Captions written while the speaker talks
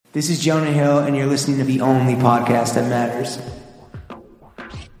This is Jonah Hill, and you're listening to the only podcast that matters.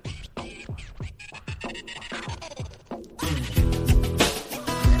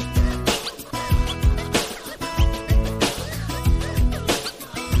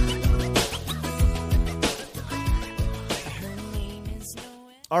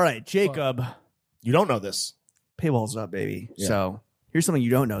 All right, Jacob. You don't know this. Paywall's up, baby. Yeah. So here's something you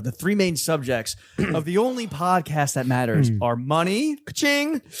don't know. The three main subjects of the only podcast that matters are money,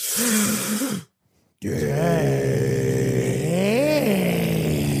 ka-ching,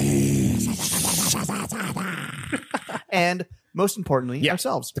 and most importantly,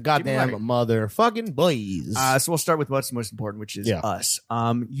 ourselves. The goddamn motherfucking boys. So we'll start with what's most important, which is Yeah. us.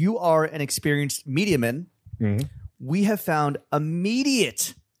 You are an experienced mediaman. Mhm. We have found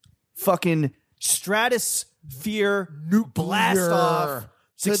immediate fucking stratosphere blast off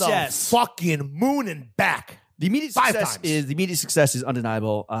success. To the fucking moon and back. The immediate 5 success is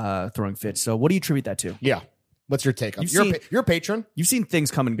undeniable. Throwing fits. So what do you attribute that to? Yeah. What's your take on it? You've You're a patron. You've seen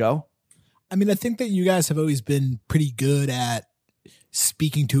things come and go. I mean, I think that you guys have always been pretty good at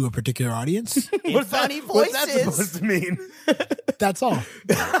speaking to a particular audience. In funny What's that voices. supposed to mean? That's all.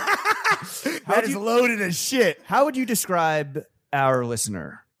 That is loaded as shit. How would you describe our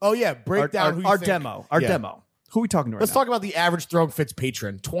listener? Oh, yeah. Break down who you our think. demo. Our Yeah. demo. Who are we talking to right Let's now? talk about the average Throwing Fits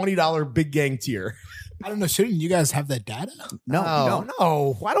patron. $20 big gang tier. I don't know. Shouldn't you guys have that data? No, we don't.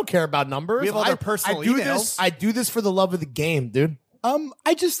 No. I don't care about numbers. We have all their personal I do emails. This, I do this for the love of the game, dude.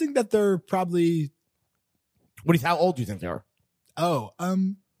 I just think that they're probably How old do you think they are?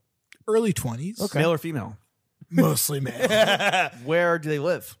 early 20s. Male or female? Mostly male. Where do they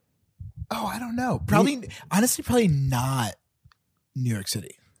live? Oh, I don't know. Probably not New York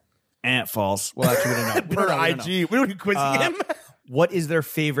City. Ant Falls. Well, actually, we don't know. We Per don't know. We don't know. IG. We don't be quizzing him. What is their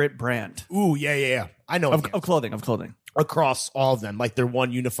favorite brand Ooh, yeah. I know. of clothing? Of clothing. Across all of them. Like they're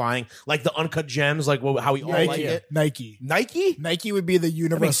one unifying. Like the uncut gems, like how we all like it. Nike. Nike would be the That makes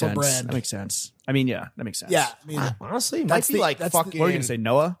universal sense. brand. That makes sense. I mean, yeah, that makes sense. Yeah. I mean, Honestly, That's might be the- like that's the- fucking. What are you gonna say,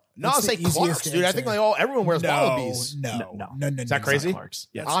 Noah? No, I'll That's say the easiest Clarks, dude. I answer. think like everyone wears Wallabies. No. Is that crazy? Clarks.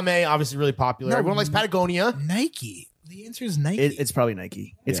 Yes. Ame, obviously really popular. No. Everyone likes Patagonia. Nike. The answer is Nike. It's probably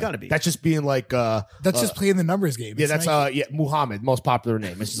Nike. It's got to be. That's just being like that's just playing the numbers game. yeah, It's that's Nike. Muhammad, most popular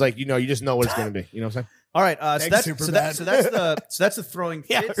name. It's just like you just know what it's gonna be. You know what I'm saying? All right. Thanks, That's the throwing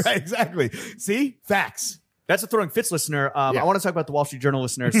fits. exactly. See? Facts. That's a throwing fits listener. I want to talk about the Wall Street Journal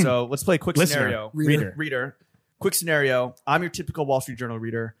listener. So let's play a quick Listener. scenario. Reader. Quick scenario. I'm your typical Wall Street Journal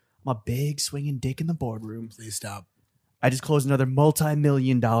reader. I'm a big swinging dick in the boardroom. Please stop. I just closed another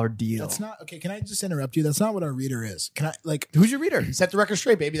multi-million-dollar deal. That's not okay. Can I just interrupt you? That's not what our reader is. Can I Who's your reader? Set the record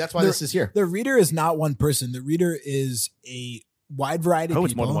straight, baby. That's why this is here. The reader is not one person. The reader is a wide variety of Oh, people.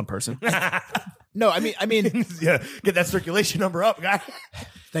 it's more than one person. No, I mean, Yeah, get that circulation number up, guy.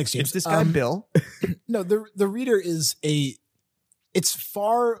 thanks, James. It's this guy, Bill. No, the reader is it's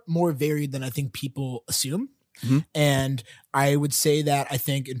far more varied than I think people assume. Mhm. And I would say that I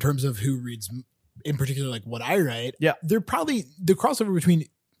think in terms of who reads in particular, like what I write, Yeah. they're probably the crossover between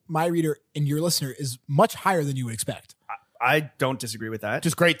my reader and your listener is much higher than you would expect. I don't disagree with that.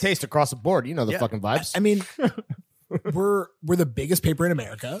 Just great taste across the board. You know the Yeah. fucking vibes. I mean, we're the biggest paper in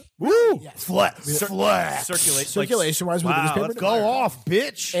America. Woo! Yes. Flex. Flex. Circulation wise, we're the biggest wow, paper let's in Go America. off,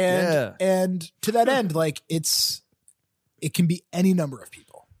 bitch. And to that end, like it can be any number of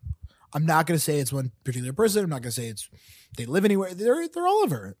people. I'm not going to say it's one particular person. I'm not going to say they live anywhere. They're all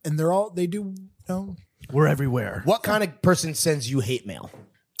over, and they do. We're everywhere. What kind of person sends you hate mail?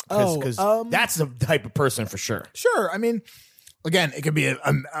 Because that's the type of person for sure. Sure. I mean, again, it could be a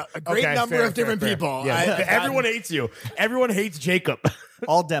great Okay, number fair, of different fair. people. Yeah. Everyone hates you. Everyone hates Jacob.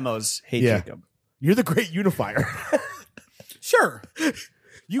 All demos hate Yeah. Jacob. You're the great unifier. Sure.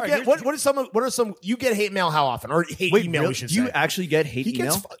 You All get right, what are some you get hate mail how often or hate email? really? We should Do you say. actually get hate He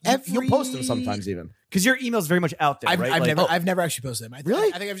email? gets you'll post them sometimes even. Because your email's very much out there, I've, right? I've Like- never, I've never actually posted them.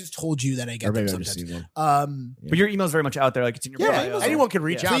 Really? I think I've just told you that I Or get them maybe I've just sometimes. seen one. But your email's very much out there. Like it's in your Yeah, bio. anyone can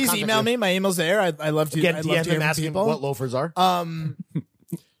reach out. Please contact email you. me. My email's there. I love to. Again, I love DM to hear him from asking people. what loafers are.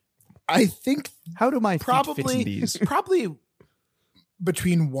 I think How do my feet fit in probably these? probably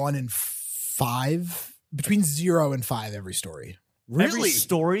between 1 and 5, between 0 and 5 every story. Every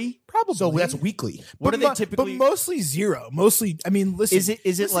story? Probably. So that's weekly. What but are they typically? But mostly 0. Mostly, I mean, listen.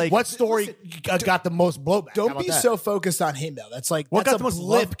 Is it like What story got the most blowback? How Don't about be that? so focused on hate mail. That's like what that's got the a most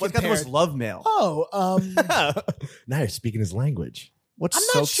blip love? What got the most compared- love mail? Oh, Now you're speaking his language. What I'm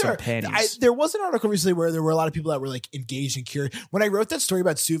not soaps sure. and panties? There was an article recently where there were a lot of people that were like engaged and curious. When I wrote that story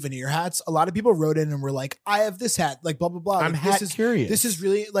about souvenir hats, a lot of people wrote in and were like, "I have this hat," like blah blah blah. I'm Like, hat this is curious. This is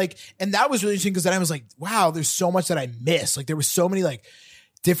really like, and that was really interesting because then I was like, "Wow, there's so much that I missed." Like there was so many like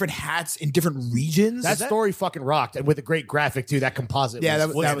different hats in different regions. That story fucking rocked, and with a great graphic too. That composite. Yeah, was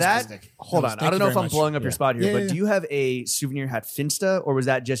that was fantastic. Hold on. Thank I don't you know if very I'm much. blowing up your spot here, Yeah, but yeah, do you have a souvenir hat Finsta, or was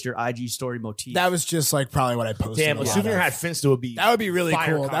that just your IG story motif? That was just like probably what I posted. Damn, a lot souvenir of. hat Finsta would be. That would be really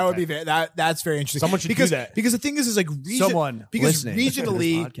fire cool. That would be content. that's very interesting. Someone should do because, that. because the thing is like Someone because listening to this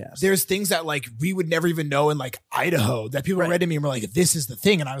regionally podcast. there's things that like we would never even know in like Idaho that people read to me and were like, this is the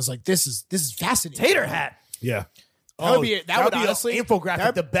thing, and I was like, this is fascinating. Tater hat. Yeah. That would be that would be honestly an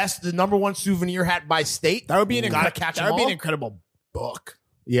infographic. The number one souvenir hat by state. that would be an gotta catch that them would be all. an incredible book.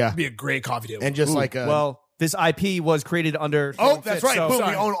 Yeah, It'd be a great coffee table. and just like a. Well, this IP was created under. oh, Throwing that's Fits, right. so- Boom,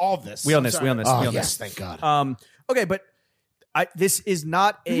 sorry. we own all of this. We own this. We own this. Oh, we own yes, this. thank God. Okay, but this is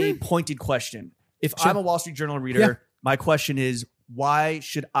not a pointed question. If I'm a Wall Street Journal reader, my question is, why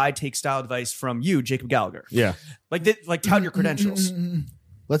should I take style advice from you, Jacob Gallagher? Yeah. Like tout your credentials.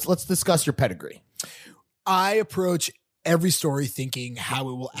 Let's discuss your pedigree. I approach every story thinking how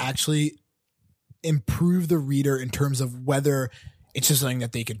it will actually improve the reader in terms of whether it's just something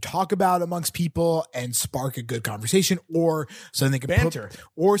that they can talk about amongst people and spark a good conversation, or something they can Banter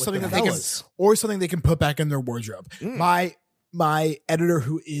or something the that they can, fellas. or something they can put back in their wardrobe. My editor,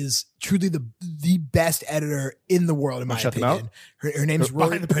 who is truly the best editor in the world, in my Check them opinion. Her name is Rory.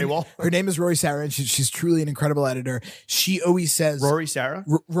 Behind the paywall. Her name is Rory Satran. She's truly an incredible editor. She always says Rory Sarah.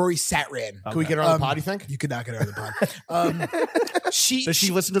 Rory Satran. Can we get her on the pod? You think? You could not get her on the pod. She Does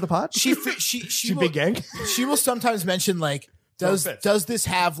she listen to the pod? she She will, big gang. she will sometimes mention like does this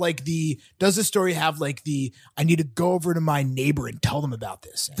have like does this story have like I need to go over to my neighbor and tell them about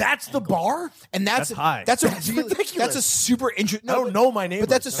this. That's the bar. And that's high. That's a That's really, ridiculous. that's a super interesting. I don't know my neighbor. but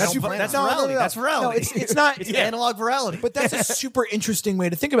that's a That's super. That's no, no, no, virality. no. That's virality. No, it's not. It's analog virality. But that's a super interesting way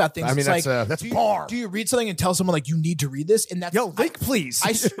to think about things. I mean, It's that's do bar. Do you read something and tell someone like you need to read this? And that's link, please.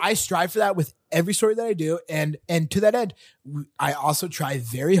 I strive for that with every story that I do, and to that end, I also try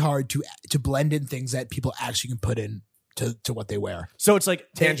very hard to blend in things that people actually can put in to what they wear. So it's like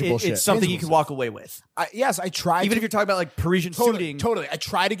Tangible shit. It's something you Tangible can walk away with, Yes, I try. even if you're talking about like Parisian suiting. Totally. I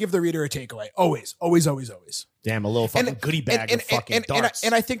try to give the reader a takeaway. Always. Damn, a little fucking goodie bag of fucking darts.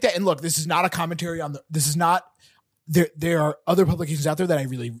 And I think that, and look, this is not a commentary on this is not, there are other publications out there that I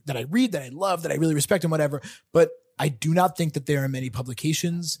read, that I love, that I really respect and whatever, but I do not think that there are many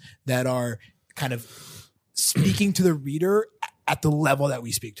publications that are kind of speaking to the reader at the level that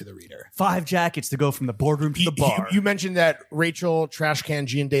we speak to the reader. 5 jackets to go from the boardroom to the bar. You mentioned that Rachel Trashcan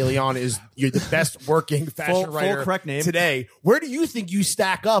Gian De Leon you're the best working fashion Full writer correct name. today. Where do you think you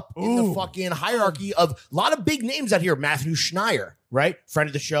stack up in the fucking hierarchy of a lot of big names out here? Matthew Schneier, right? Friend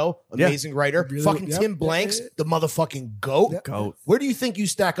of the show, amazing writer. Really- yep, Tim Blanks, the motherfucking GOAT. Goat. Where do you think you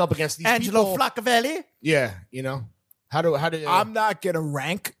stack up against these Angelo people? Flaccavelli. Yeah, you know. How do I'm not going to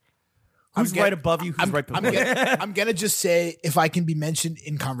rank. Who's right above you? Who's right below you? I'm gonna just say, if I can be mentioned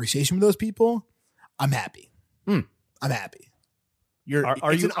in conversation with those people, I'm happy. I'm happy.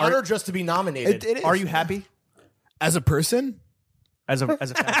 it's an honor just to be nominated. It is. Are you happy As a person? as a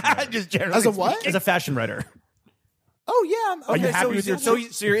fashion writer? Just generally As a what? As a fashion writer. Oh yeah. Are you Okay, happy so- with your?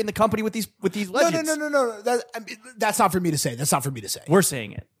 So you're in the company with these legends. No. That's not for me to say. We're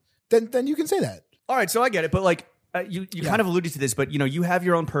saying it. Then you can say that. All right, so I get it, but like you kind of alluded to this, but you have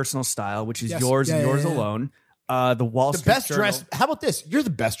your own personal style, which is Yes. yours and Yeah, yours yeah, yeah. alone. The Wall The Street best Journal. dressed. How about this? You're the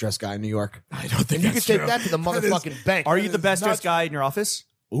best dressed guy in New York. I don't think You can take that to the motherfucking bank. Are you the best not dressed guy in your office?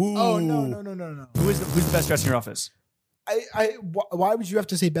 Ooh. Oh no. Who's the best dressed in your office? Why would you have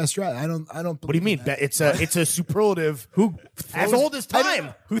to say best dress? I don't. What do you mean? that. It's a superlative. Who as old as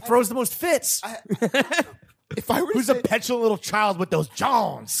time? Who throws the most fits? If I were to Who's say, a petulant little child with those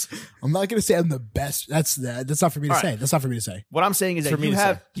Johns? I'm not going to say I'm the best. That's not for me to say. That's not for me to say. What I'm saying is that me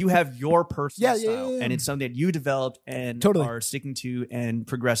you to have your personal Yeah, yeah, style, yeah. and it's something that you developed and Totally. are sticking to and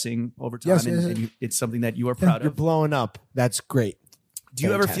progressing over time, Yes, and, yes, and yes. it's something that you are proud You're of. blowing up. That's great. Do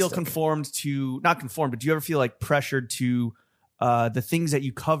you ever feel Fantastic. conformed to not conformed, but do you ever feel like pressured to the things that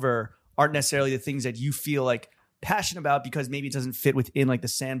you cover aren't necessarily the things that you feel like passionate about because maybe it doesn't fit within like the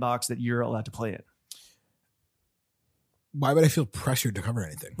sandbox that you're allowed to play in, Why would I feel pressured to cover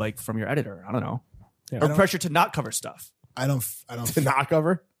anything? like from your editor? I don't know, I or don't- pressure to not cover stuff. I don't. To not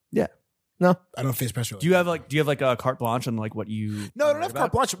cover? Yeah. No. I don't face pressure. Do you have like a carte blanche on like what you? No, I don't have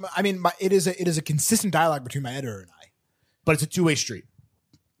carte blanche. I mean, it is a consistent dialogue between my editor and I. But it's a two-way street.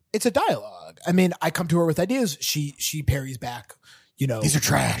 It's a dialogue. I mean, I come to her with ideas. She parries back. You know, These are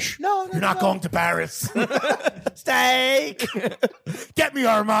trash. no. You're not going to Paris. Steak. Get me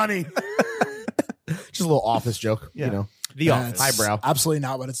Armani. Just a little office joke, Yeah. you know. The Office. Highbrow. Absolutely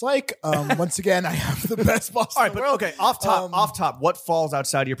not what it's like. Once again, I have the best boss. All right, but okay, off top, what falls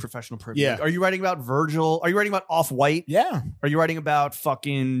outside of your professional purview? Yeah. Are you writing about Virgil? Are you writing about Off-White? Yeah. Are you writing about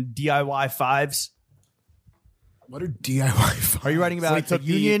fucking DIY fives? What are DIY? Are you writing about the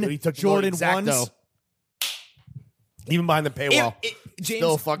Union, he took Jordan Exacto. ones? Even behind the paywall. James,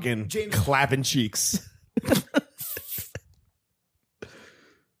 Still fucking James- clapping cheeks.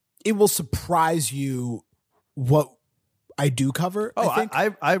 it will surprise you what I do cover. Oh, I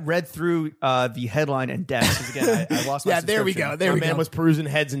think. I read through the headline and decks because again I lost my Yeah, there we subscription. go. There My we man go. was perusing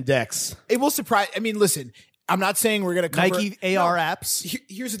heads and decks. It will surprise. I mean, listen. I'm not saying we're going to cover Nike AR apps.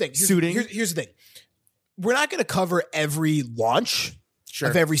 Here's the thing. Suiting. Here's the thing. We're not going to cover every launch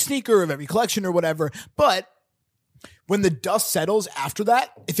of every sneaker, of every collection, or whatever. But when the dust settles after that,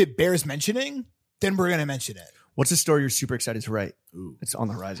 if it bears mentioning, then we're going to mention it. What's the story you're super excited to write? It's on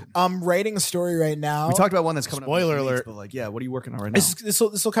the horizon. I'm writing a story right now. We talked about one that's coming Spoiler up. in a few weeks, alert. But like, yeah, what are you working on right now? This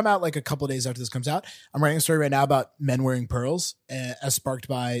will come out like a couple of days after this comes out. I'm writing a story right now about men wearing pearls, as sparked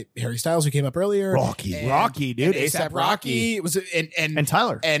by Harry Styles, who came up earlier. Rocky, dude. And A$AP Rocky. It was And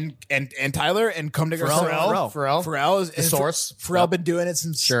Tyler. and Tyler and Comme des Garçons. Pharrell. Is The source. Pharrell been doing it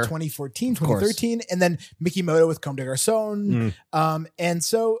since Sure. 2014, 2013, and then Mickey Moto with Comme des Garçons. And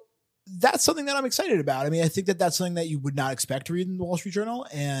so that's something that I'm excited about. I mean, I think that that's something that you would not expect to read in the Wall Street Journal,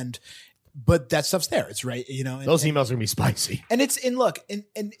 but that stuff's there. It's right, you know. And, Those emails are gonna be spicy. and it's and look, and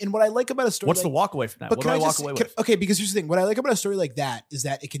what I like about a story. What's like, the walk away from that? but What can do I walk just- away can- with? Okay, because here's the thing. What I like about a story like that is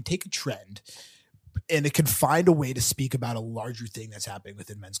that it can take a trend and it can find a way to speak about a larger thing that's happening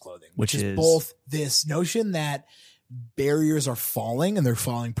within men's clothing, which Which is is? both this notion that barriers are falling and they're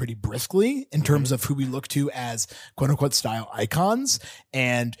falling pretty briskly in terms of who we look to as quote unquote style icons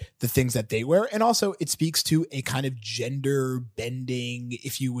and the things that they wear. And also it speaks to a kind of gender bending,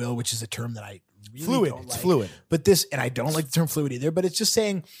 if you will, which is a term that I really Fluid. don't It's like. fluid. But this, and I don't like the term fluid either, but it's just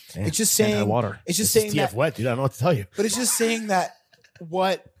saying, it's just saying, water. it's just This saying is that, TF wet, dude. I don't know what to tell you. but it's just saying that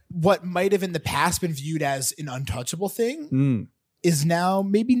what might have in the past been viewed as an untouchable thing is now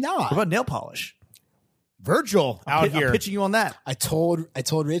maybe What not. about nail polish? Virgil out I'm here. pitching you on that. I told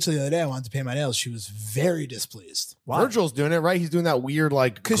Rachel the other day I wanted to paint my nails. She was very displeased. Why? Virgil's doing it, right? He's doing that weird,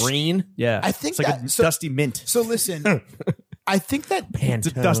 like, 'Cause green. Yeah, I think it's like that- a so- dusty mint. So listen, I think that It's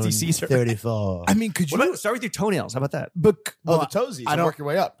a dusty Caesar. 34. I mean, could you? What about start with your toenails? How about that? but Oh, well, the toesies. I don't- Work your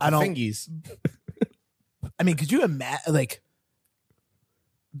way up. I don't- Fingies. I mean, could you imagine? Like,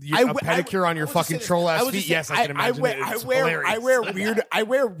 A pedicure on your fucking troll ass feet. Yes, I can imagine. I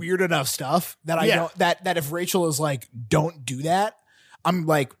wear weird enough stuff that I Yeah. don't that if Rachel is like, don't do that, I'm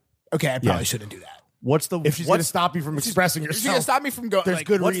like, okay, I probably shouldn't do that. What's the If she's going to what's, stop you from expressing She's gonna yourself, stop me from going. there's like,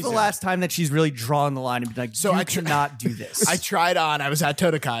 good what's reason. the last time that she's really drawn the line and been like, So you I cannot do this? I tried on. I was at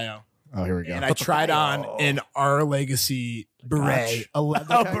Totokayo. Oh, here we go. And I tried on an Our Legacy beret, a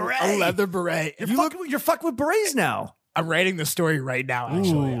leather beret. you're fucking with berets now, I'm writing the story right now.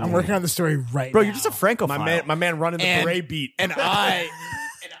 Actually, I'm working on the story right bro. now. You're just a francophile. my man running the And- beret beat. and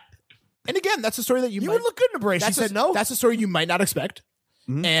again, that's a story that you would look good in a beret. She That's said no. That's a story you might not expect,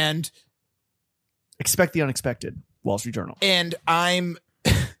 and Expect the unexpected. Wall Street Journal. I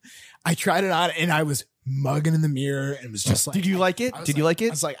tried it on, and I was mugging in the mirror, and was just like, Did you like it? I was Did you like I it?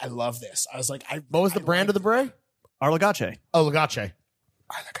 was like, I love this. I was like, What was the brand of the beret? Arlagace. Oh, Legace.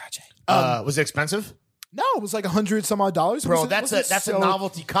 Was it expensive? No, it was like $100 some odd. It Bro, wasn't- that's wasn't a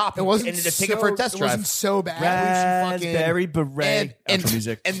novelty cop. It wasn't and to take it for a test It drive. wasn't so bad. Raspberry beret. and Outro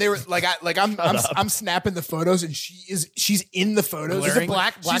music. and they were like, I'm snapping the photos, and she's in the photos. Is it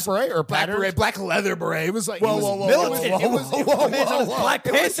black beret or black patterned? beret, black leather beret? It was like Whoa, it was whoa, whoa, militant. whoa, It was whoa, it whoa, was- whoa, it was whoa. Black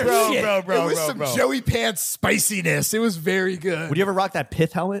it was Panther some- shit. bro, it was some bro. Joey Pants spiciness. It was very good. Would you ever rock that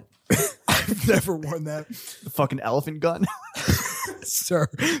pith helmet? I've never worn that, The fucking elephant gun. sir.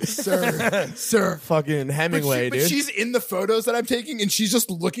 Fucking Hemingway, but dude. she's in the photos that I'm taking, and she's just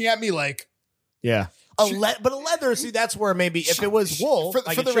looking at me like. Yeah. But a leather, see, that's where maybe if it was wool, For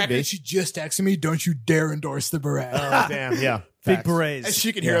like the it should record, be. she just texted me, "Don't you dare endorse the beret." Oh, damn, yeah. Big Facts. berets. and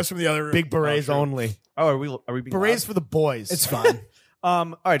she can hear us from the other room. Big berets only. Oh, are we being Berets for the boys. It's fine.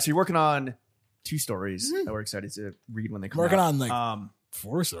 All right, so you're working on two stories that we're excited to read when they come Working out. on like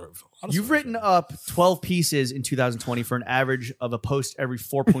four stories. You've written up 12 pieces in 2020 for an average of a post every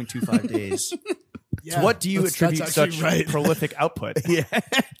 4.25 days. Yeah, To what do you that's attribute actually such right. prolific output? Yeah.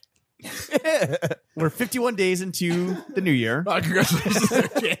 We're 51 days into the new year. Congratulations.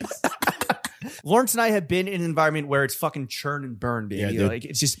 Lawrence and I have been in an environment where it's fucking churn and burn, baby. Yeah, dude. Like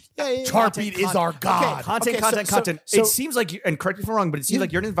it's just Chartbeat is our god. content. Okay, so- Content. so- It seems like, and correct me if I'm wrong, but it seems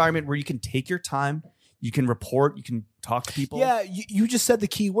like you're in an environment where you can take your time. You can report. You can talk to people. Yeah, you just said the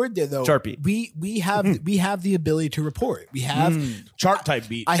key word there though. Chart beat. We have the ability to report. We have Chart type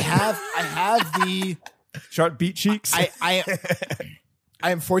beat. I have the Chart beat cheeks. I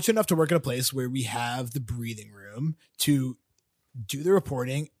am fortunate enough to work at a place where we have the breathing room to do the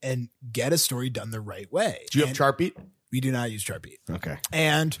reporting and get a story done the right way. Do you have And chart beat? We do not use chart beat. Okay.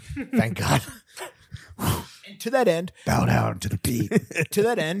 And Thank God. to that end, Bow down to the beat. to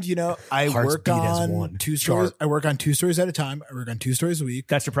that end, you know, I Hearts work beat as on one. 2 stories. Chart. I work on 2 stories at a time. I work on 2 stories a week.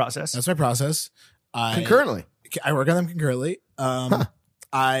 That's your process. That's my process. Concurrently. I work on them concurrently.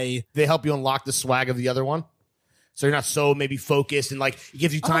 They help you unlock the swag of the other one. So you're not so maybe focused and like it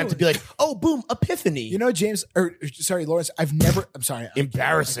gives you time to be like, oh, boom, epiphany. You know, James, or sorry, Lawrence, I'm sorry.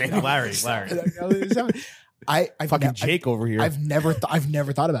 Embarrassing. Larry. I've Fucking Jake over here. I've never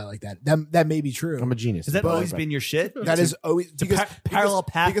thought about it like that. That may be true. I'm a genius. Has that always been your shit? That is always because parallel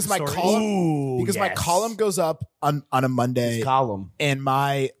path because my stories. column Ooh, because my yes. column goes up on a Monday column. and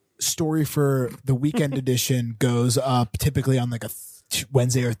my story for the weekend edition goes up typically on like a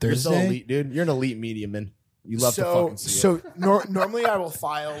Wednesday or You're Thursday. so elite, dude. You're an elite media man. You love to fucking see it. So normally I will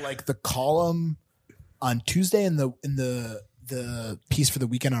file like the column on Tuesday and the piece for the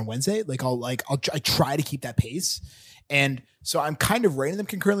weekend on Wednesday. I try to keep that pace. And so I'm kind of writing them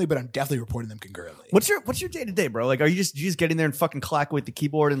concurrently, but I'm definitely reporting them concurrently. What's your day to day, bro? Like, are you just getting there and fucking clack with the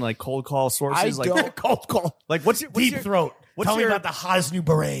keyboard and like cold call sources? I like, don't- cold call. like what's your Throat. What's Tell me your about the hottest new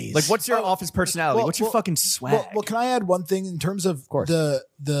berets. like? What's your office personality? well, what's your well, fucking swag? Well, can I add one thing in terms of course.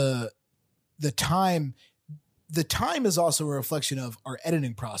 the time? The time is also a reflection of our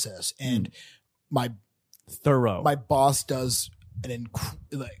editing process, and my Thorough. boss does an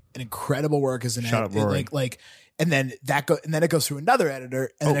incredible work as an Shut up, editor. Rory. And then it goes through another editor,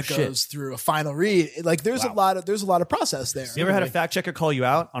 and then it shit. goes through a final read. There's a lot of process there. you ever had a fact checker call you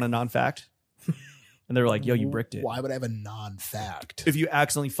out on a non-fact, and they were like, "Yo, you bricked it." Why would I have a non-fact? If you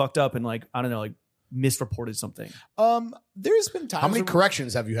accidentally fucked up and like I don't know, like misreported something. There's been times How many where-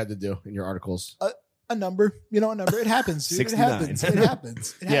 corrections have you had to do in your articles? a number, a number. It happens, dude. 69. It happens. It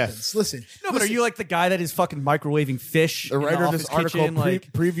happens. It Yeah. happens. Listen, No, but are you like the guy that is fucking microwaving fish? The in writer of this office article kitchen,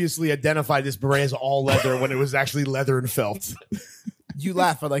 like previously identified this beret as all leather when it was actually leather and felt. you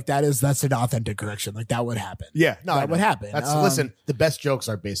laugh, but that's an authentic correction. Like that would happen. Yeah, no, That would happen. That's listen. The best jokes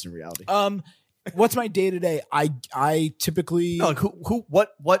are based in reality. What's my day to day? I typically no, like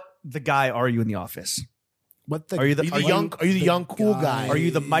what the guy are you in the office? Are you the young cool guy? Are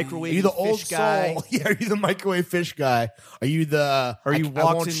you the Are microwave you the old fish guy? soul? Yeah, are you the microwave fish guy? Are you the Are you I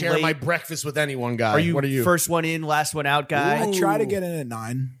walks won't in share late? my breakfast with anyone guy? Are you, what are you? first one in, last one out guy? I try to get in at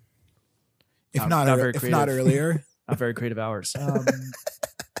 9, if not very if creative. not earlier. Not very creative hours. I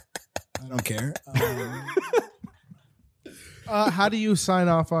don't care. How do you sign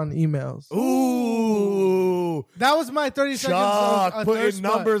off on emails? Ooh, That was my 30 seconds. Chuck of putting thirst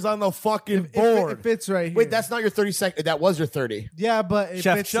numbers on the fucking It, board. it fits right here. Wait, that's not your 30 second. That was your 30. yeah, but it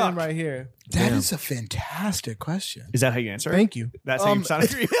Chef fits Chuck. in right here. That is a fantastic question. Is that how you answer? Thank you. That's how you sign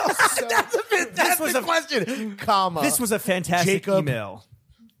up your email. That's a fantastic question. Comma. This was a fantastic Jacob. email.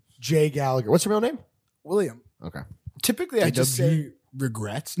 Jay Gallagher. What's your real name? William. Okay. Typically, I just say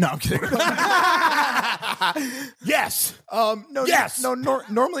regrets. No, I'm kidding. Yes. No. Yes. No.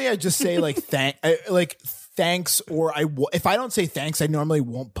 Normally, I just say thanks, or if I don't say thanks, I normally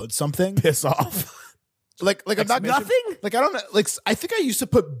won't put something. Piss off. Like I'm not Nothing? Like I don't know. Like I think I used to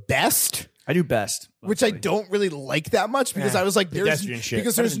put best, I do best. which I don't really like that much because I was like, Pedestrian shit.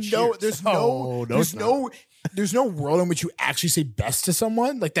 because Better there's than no, cheers. there's Oh, no, no, there's it's no, there's no world in which you actually say best to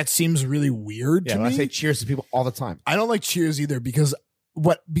someone. Like that seems really weird Yeah, to when me. I say cheers to people all the time. I don't like cheers either because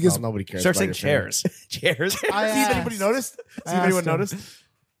Well, nobody cares. Start about saying your family. chairs. Chairs. See if anybody noticed? See if anyone asked him. noticed?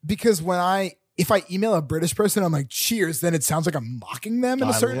 because if I email a British person, I'm like cheers, then it sounds like I'm mocking them in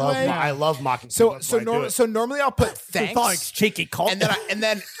a certain way. I love mocking So people. That's why I do it. so normally I'll put thanks. cheeky cult. And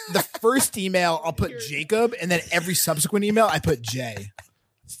then the first email I'll put Jacob, and then every subsequent email I put J.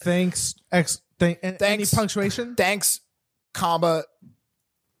 Thanks. Any Thanks. punctuation? Thanks, comma,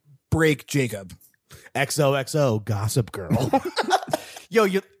 break Jacob. XOXO Gossip Girl. Yo,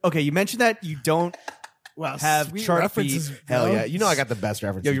 you mentioned that you don't have sweet chart references, beat. Hell bro. yeah. You know I got the best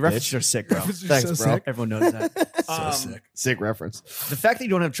reference. Yo, your references are sick, bro. Thanks, so bro. sick. Everyone knows that. So sick. Sick reference. The fact that you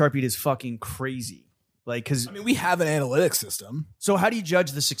don't have chart beat is fucking crazy. Like, because I mean, we have an analytics system. so how do you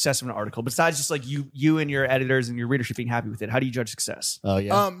judge the success of an article besides just like you and your editors and your readership being happy with it? How do you judge success? Oh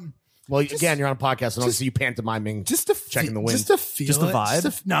yeah. Well, just- again, you're on a podcast, so I don't just- see you pantomiming. Just to Checking the wind. just to feel Just the it.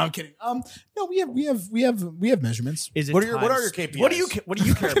 vibe? No, I'm kidding. No, we have measurements. Is it What are your times- KPIs? What do you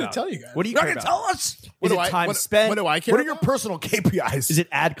care I'm gonna about? tell you guys. What do you You're care not about? gonna tell us. Is it time spent? What do I care? What are your personal KPIs? Is it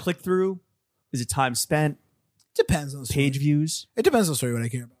ad click through? Is it time spent? Depends on the story. Page views? It depends on the story what I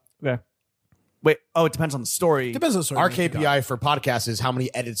care about. Okay. Wait. Oh, it depends on the story. Depends on the story. Our what I care about. KPI for podcasts is how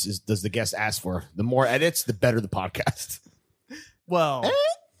many edits does the guest ask for? The more edits, the better the podcast. Well,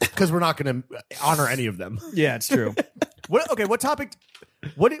 Because we're not going to honor any of them. yeah, it's true. What topic?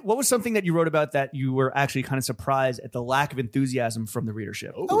 What was something that you wrote about that you were actually kind of surprised at the lack of enthusiasm from the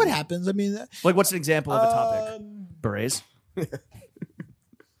readership? Oh, it happens. I mean, Like, what's an example of a topic? Berets.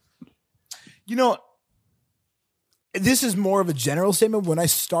 you know, this is more of a general statement. When I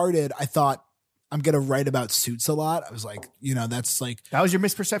started, I thought I'm going to write about suits a lot. I was like, that's like, That was your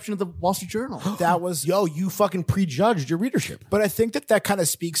misperception of the Wall Street Journal. that was, Yo, you fucking prejudged your readership. but I think that kind of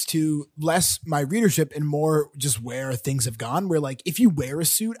speaks to less my readership and more just where things have gone. Where like, if you wear a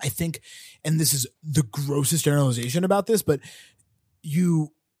suit, I think, and this is the grossest generalization about this, but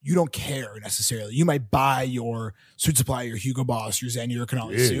you don't care necessarily. You might buy your suit supply, your Hugo Boss, your Zen, your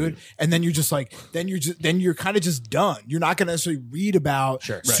Canali suit, and then you're just like, then you're kind of just done. You're not going to necessarily read about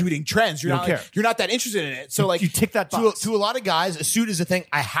suiting trends. You're You not don't like, care. you're not that interested in it. So like, you tick that To, box. to a lot of guys, a suit is a thing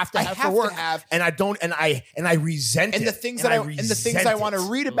I have to have for work, and I don't, and I resent and it. the things that I want to resent it.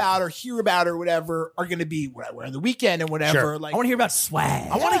 read about or hear about or whatever are going to be what I wear on the weekend and whatever. Sure. Like, I want to hear about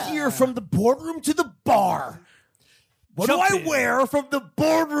swag. I want to hear from the boardroom to the bar. What Jump do I in. wear from the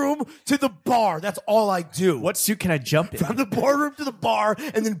boardroom to the bar? That's all I do. What suit can I jump in? From the boardroom to the bar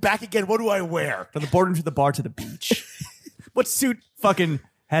and then back again. What do I wear? From the boardroom to the bar to the beach. What suit fucking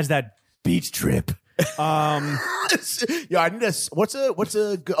has that beach trip? Yeah, I need a. What's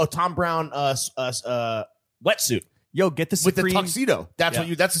a Tom Brown wetsuit Yo, get the with the Supreme. tuxedo? That's Yeah. what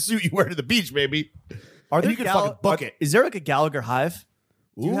you. That's the suit you wear to the beach, baby. Are there you can fucking book it. Is there like a Gallagher Hive?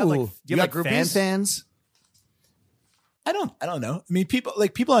 Do you have like, Ooh. do you You have got like fan groupies? fans? I don't know. I mean,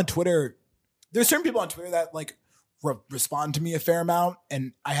 people on Twitter, there's certain people on Twitter that like respond to me a fair amount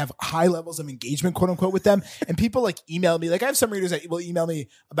and I have high levels of engagement, quote unquote, with them. And people like email me. Like I have some readers that will email me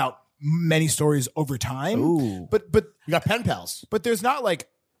about many stories over time. Ooh. But You got pen pals, but there's not like,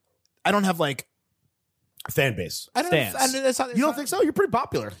 I don't have like, fan base. I don't Stans. know. I don't, that's not, You don't think so? You're pretty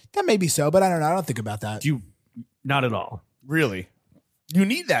popular. that may be so, but I don't know. I don't think about that. Do you? Not at all. Really? You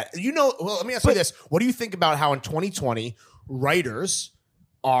need that. You know, well, let me ask you this. What do you think about how in 2020 writers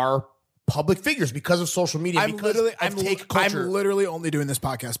are public figures because of social media? I'm because literally, of take culture? I'm literally only doing this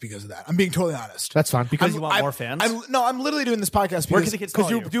podcast because of that. I'm being totally honest. That's fine. Because you want more fans? I'm literally doing this podcast Where because can the kids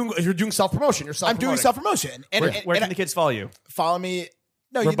Because follow you're doing self promotion. You're I'm doing self promotion. And Where can the kids follow you? follow me?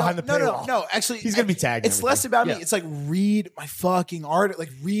 No, We're you behind don't, the no, paywall. no. Actually, He's gonna be tagged and It's less about me. Yeah. It's like read my fucking art. Like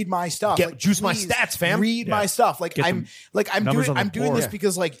read my stuff. Get- like, juice my please stats, fam. Read Yeah. my stuff. Like Get I'm numbers doing on the board. this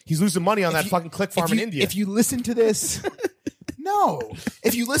because like He's losing money on that if you- fucking click farm if in you- India. If you listen to this, no.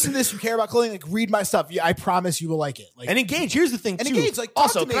 If you listen to this, you care about clothing. Like read my stuff. Yeah, I promise you will like it. Like and engage. Here's the thing, And too. engage, like, talk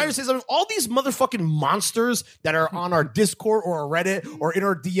also, to can I me. just say something? All these motherfucking monsters that are on our Discord or our Reddit or in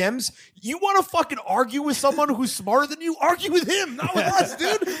our DMs, you want to fucking argue with someone who's smarter than you? Argue with him, not with us,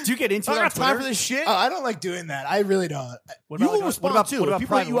 dude. Do you get into I it don't on got time for Twitter? this shit. I don't like doing that. I really don't. What You about, will like, respond what about, too. What about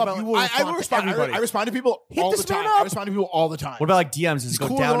People hit private? you What up, about, you will I respond will to respond. everybody. I respond to people Hit all this the time. man I up. respond to people all the time. what about like DMs? Does it go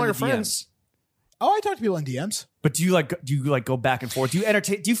cooler down than all in your the friends. DMs? Oh, I talk to people on DMs. But do you like go back and forth? Do you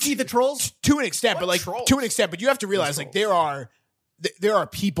entertain? Do you feed the trolls? To an extent, but like trolls? to an extent, but you have to realize like there are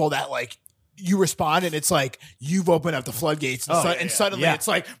people that like you respond and it's like you've opened up the floodgates and, suddenly Yeah. it's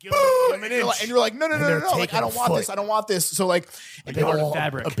like Give boom, them an and you're inch. like, no, And they're like taking I don't a want foot. this, I don't want this. So like A big ol'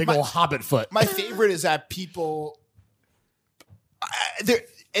 fabric. A big old hobbit foot. my favorite is that people there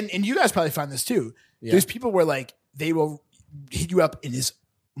and you guys probably find this too. There's people where like they will hit you up and this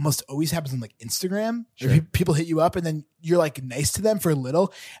almost always happens on like Instagram. Where people hit you up and then you're like nice to them for a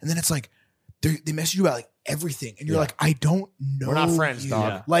little and then it's like they message you about like everything and you're like I don't know. We're not friends, you. dog.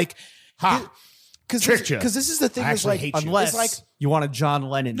 Yeah. Like Ha. because ya. this is the thing I is actually like hate you. Unless it's like you want a John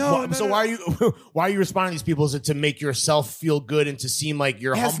Lennon. No, So why are you responding to these people? Is it to make yourself feel good and to seem like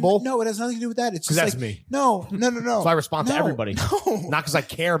you're it has, humble? no, it has nothing to do with that. It's 'Cause just that's like, me. No. So I respond to No, everybody. No, Not because I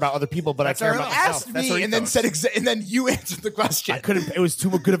care about other people, but I care about myself. asked me and then said and then you answered the question. I couldn't. It was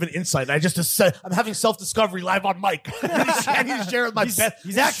too good of an insight. I just said I'm having self discovery live on mic. I need to share it with my best.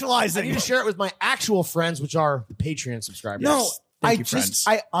 He's actualizing. I need to share it with my actual friends, which are the Patreon subscribers. No, Thank you, friends.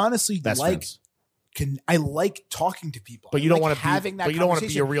 I honestly Best like friends. I like talking to people. But you I don't like want to having be. that But you don't want to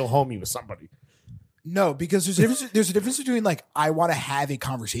be a conversation. real homie with somebody. No, because there's a difference between like I want to have a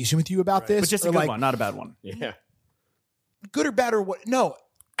conversation with you about this, but just a or good like one, not a bad one. Yeah. good or bad or what. No,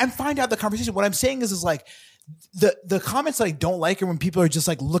 and find out the conversation. What I'm saying is like the comments that I don't like are when people are just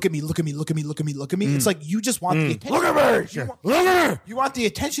like look at me. It's like you just want the attention. Look at me. You want, Look at me. you want the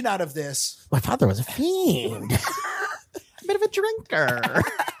attention out of this. My father was a fiend. A bit of a drinker.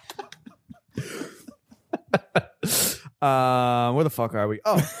 Where the fuck are we?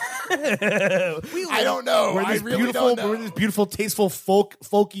 Oh, I don't know. We're in this beautiful- We're in this beautiful, tasteful,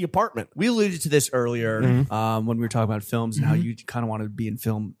 folky apartment. we alluded to this earlier Mm-hmm. when we were talking about films and how you kind of wanted to be in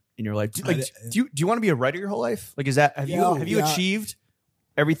film in your life. Do you want to be a writer your whole life? Like, is that have you Yeah. achieved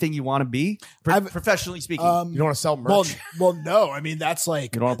everything you want to be professionally speaking? You don't want to sell merch? Well, no. I mean, that's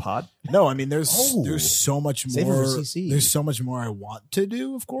like you don't want a pod? no. I mean, there's so much Save it more. for CC. There's so much more I want to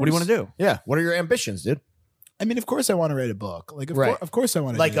do. Of course. What do you want to do? Yeah. What are your ambitions, dude? I mean, of course, I want to write a book. Like, Right. of course, I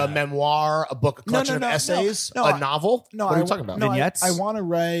want to Like do a that. memoir, a book, a collection of essays, no, a novel? No, what are I- you talking about? no, Vignettes? I want to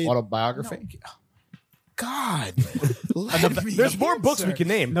write. Autobiography? God, There's more books we can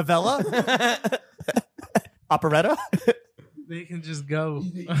name. Novella? Operetta? They can just go.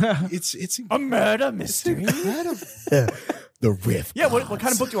 It's A murder mystery? The Rift. Yeah, what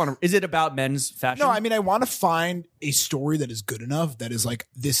kind of book do you want to? Is it about men's fashion? no. I mean, I want to find a story that is good enough that is like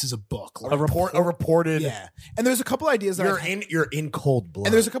this is a book. Like, A reported. yeah. And there's a couple ideas that You're in cold blood.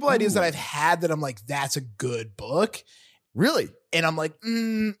 and there's a couple ideas that I've had that I'm like, that's a good book, really. and I'm like,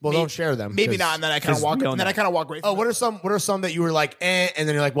 Well, don't share them. maybe 'cause- not. And then I kind of 'cause walk. we don't And then know. I kind of walk away. Oh, From what are some that you were like, and then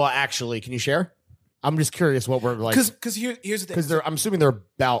you're like, well, actually, can you share? I'm just curious what we're like because here's the thing. because I'm assuming they're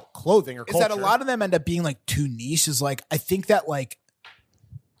about clothing or is culture. that a lot of them end up being like too niche. Is like I think that like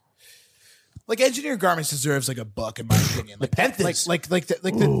Engineered Garments deserves like a book in my opinion. Like Penthus.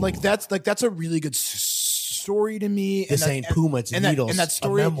 that's a really good story to me. This ain't Puma, it's and Needles, and that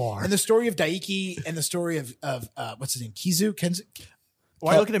story, a memoir. and the story of Daiki, and the story of what's his name, Kenzu.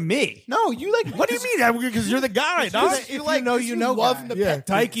 Why are you looking at me? No, you like What do you mean? Because you're the guy, dog. If you know, you know. love the Yeah.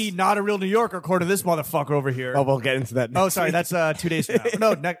 Dikey, not a real New Yorker, according to this motherfucker over here. Oh, we'll get into that. Oh, sorry, that's 2 days from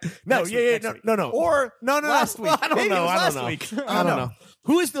now. No, next week, next week. no. Or No. last week. I don't Maybe it know. was I last don't know. week. I don't know.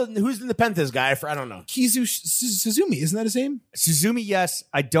 Who's in the Penthus guy? I don't know. Kizu Suzumi, isn't that his name? Suzumi, yes.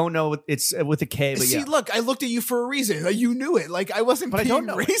 I don't know. It's with a K, but See, yeah. look, I looked at you for a reason. Like, you knew it. Like I wasn't But I being don't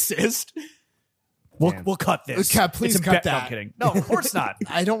know it. racist. We'll cut this. Please It's a cut bet- No, that. I'm kidding. No, of course not.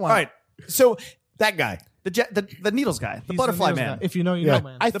 I don't want. All right. So That guy. The needles guy. The He's butterfly needles man. guy. If you know, you Yeah. know,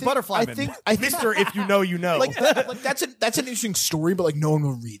 man. I The think, butterfly I man. think Mister, if you know, you know. like that's an interesting story, but like no one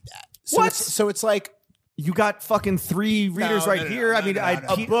will read that. So What? It's like You got fucking 3 readers right here. I mean,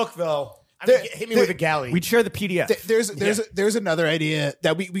 a book though. There- Hit me there- with a galley. we'd share the PDF. there's another idea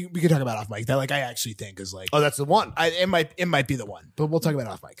that we could talk about off mic that like I actually think is like Oh, that's the one. it might be the one, but we'll talk about it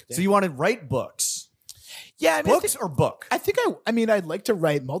off mic. So you want to write books? Yeah, I mean, Books or book? I think I'd like to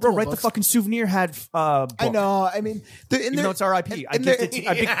write multiple. Bro, write the books. fucking souvenir had book. I know. I mean, Even though it's our IP. I and gift it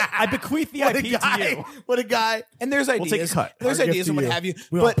there- to you. I bequeath the What a IP to guy. you. What a guy. and there's ideas. take a cut. There's Our gift ideas to and what you. have you.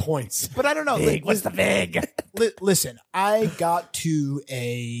 We want points. But I don't know. Big. What's the big? Listen, I got to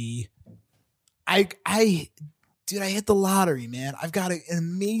dude, I hit the lottery, man. I've got an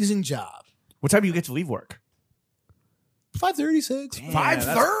amazing job. What time do you get to leave work? 5:36.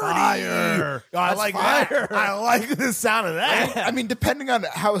 5:30. I like that. I like the sound of that. I mean, depending on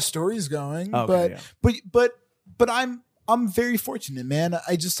how a story's going, Okay, but I'm very fortunate, man.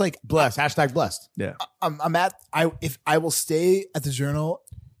 I just like Blessed. Hashtag blessed. Yeah. if I will stay at the Journal.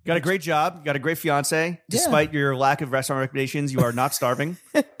 Got a great job. You got a great fiance. Despite your lack of restaurant recommendations, you are not starving.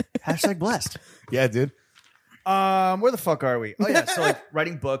 Hashtag blessed. Yeah, dude. Where the fuck are we? Oh yeah. So like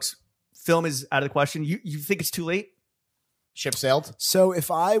writing books, film is out of the question. You think it's too late? Ship sailed. So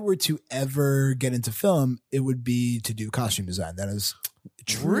if I were to ever get into film, it would be to do costume design. That is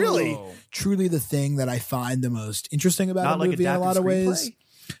truly the thing that I find the most interesting about Not a like movie in a adapted lot of ways.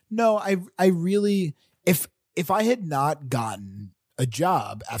 screenplay? No, I really if I had not gotten a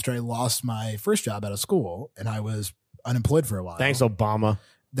job after I lost my first job out of school and I was unemployed for a while. Thanks, Obama.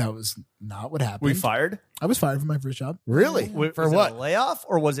 That was not what happened. Were you fired? I was fired from my first job. Really? Was For it what? a layoff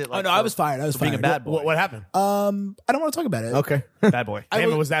or was it like? Oh no, I was fired. I was for being fired. a bad boy. What happened? I don't want to talk about it. Okay. Bad boy. I Damn,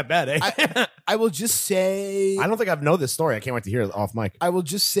 will- it was that bad, eh? I will just say I don't think I've know this story. I can't wait to hear it off mic. I will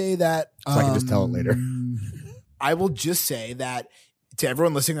just say that So I can just tell it later. I will just say that to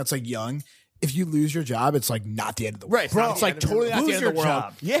everyone listening that's like young, if you lose your job, it's like not the end of the world. Right, bro. It's like totally not the Lose end of the your world.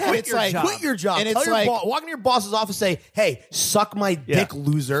 job. Yeah, Quit it's your like job. quit your job. And Tell it's your like- walk into your boss's office, say, "Hey, suck my dick,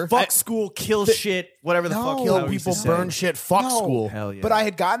 loser. Fuck school, kill shit, whatever the fuck. kill Howard used people, to say. burn shit, fuck No. school." Hell yeah. But I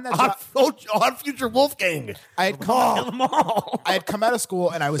had gotten that On, job. on future Wolfgang. I had come out of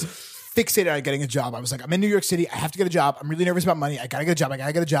school and I was fixated on getting a job. I was like, I'm in New York City. I have to get a job. I'm really nervous about money. I gotta get a job. And I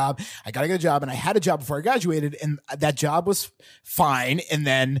had a job before I graduated, and that job was fine. And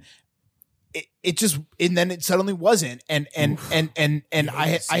then it suddenly wasn't. And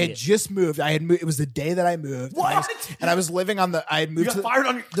I had just moved. It was the day that I moved. What? And I was living on I had moved You got to fired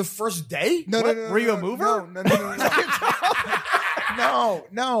on the first day? no. Were you a mover? No.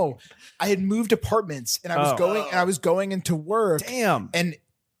 No. I had moved apartments and I was going into work. Damn.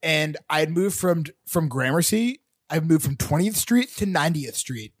 And I had moved from Gramercy. I moved from 20th Street to 90th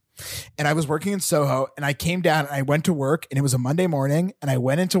Street. And I was working in Soho, and I came down and I went to work, and it was a Monday morning, and I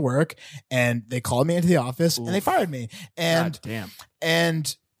went into work, and they called me into the office and they fired me. And God damn.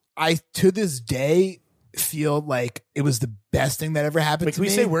 And I, to this day, feel like it was the best thing that ever happened Wait, to can me.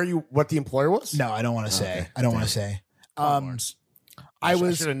 we say what the employer was? No, I don't want to say. Okay. I don't want to say. I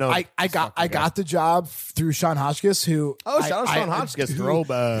should've known. I got the job through Sean Hotchkiss, who Shout out Sean Hotchkiss,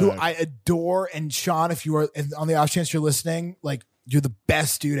 throwback. who I adore. And Sean, if you are on the off chance you're listening, like, you're the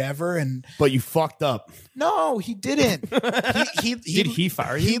best dude ever. And But you fucked up. no, he didn't. Did he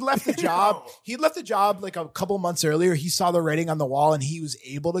fire you? He left the job. He left the job like a couple months earlier. He saw the writing on the wall, and he was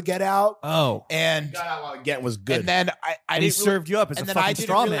able to get out. Oh. And Got out while the getting was good. and then I And he didn't served you up as a and then fucking I didn't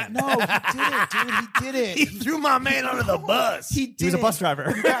straw really- man. No, he didn't, dude. He didn't. he threw my man under the bus. He did. He was a bus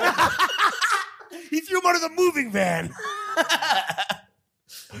driver. He threw him under the moving van.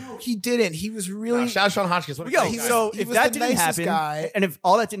 He didn't. He was really. Shout out Sean Hotchkiss. What a Yo, great guy. so he if was that the didn't nicest happen, guy. and if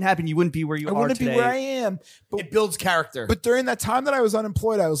all that didn't happen, you wouldn't be where you I are wouldn't today. be where I am. But it builds character. But during that time that I was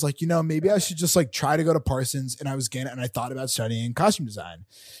unemployed, I was like, maybe I should just like try to go to Parsons. And I thought about studying costume design,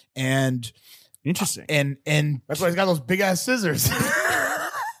 and Interesting. and That's why he's got those big ass scissors.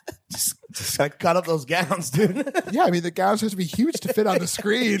 just like cut up those gowns, dude. yeah, I mean the gowns have to be huge to fit on the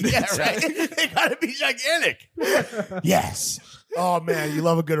screen. Yeah, right. They gotta be gigantic. Yes. Oh man, you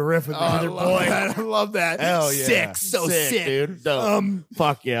love a good riff with I another love boy. that. I love that. Hell yeah. Sick, so sick. dude. Dope.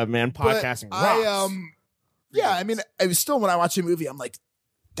 Fuck yeah, man. But Podcasting rocks. yeah, I mean, I was still, when I watch a movie, I'm like,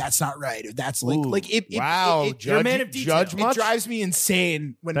 that's not right. Or that's Ooh. Wow, it, You're a man of detail. judge much? it drives me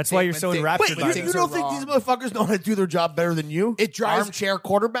insane when That's why you're when so things- enraptured Wait, by you, things you don't think these motherfuckers know how to do their job better than you? It drives- armchair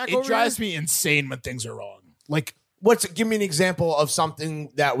quarterback. It drives me insane when things are wrong. Like, Give me an example of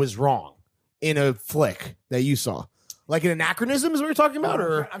something that was wrong in a flick that you saw, like an anachronism is what you're talking about,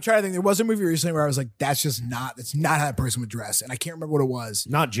 or I'm trying to think. There was a movie recently where I was like, that's not how that person would dress, and I can't remember what it was.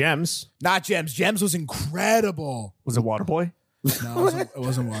 not Gems. Not Gems. Gems was incredible. Was it Waterboy? No, it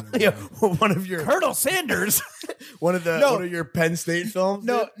wasn't Water. Yeah, one of your Colonel Sanders. one of your Penn State films.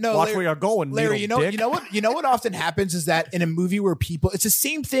 No, no. Watch Larry, where you're going, Larry, needle dick. you know what often happens is that in a movie where people, it's the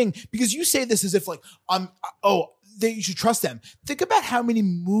same thing, because you say this as if like, you should trust them. Think about how many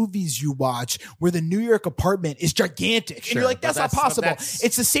movies you watch where the New York apartment is gigantic, and you're like, that's not possible.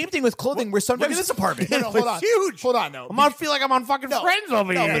 It's the same thing with clothing, where sometimes Look at this apartment. No, hold on, It's huge. Hold on, no. I feel like I'm on fucking Friends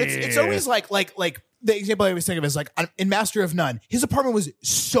over No, here. but it's always like the example I always think of is like in Master of None. His apartment was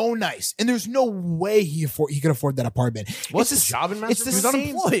so nice, and there's no way he could afford that apartment. What's his job in Master It's of the None? same.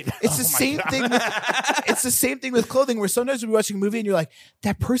 He was unemployed. It's the same thing. It's the same thing with clothing, where sometimes we're watching a movie and you're like,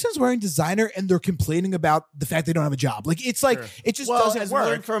 that person's wearing designer, and they're complaining about the fact they don't have a job. Like it's like it just doesn't as we learned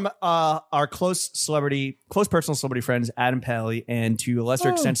work. from our close personal celebrity friends, Adam Pally, and to a lesser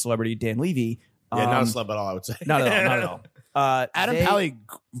extent, celebrity Dan Levy. Yeah, not a slub at all, I would say. Not at all. Adam they- Pally,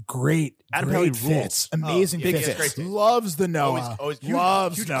 great. Adam great Pally rules. fits. Amazing yeah, fits. he's great fit. Loves the Noah. Always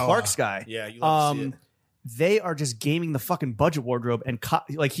loves huge Noah. Clark's guy. Yeah, you love to see it. They are just gaming the fucking budget wardrobe, and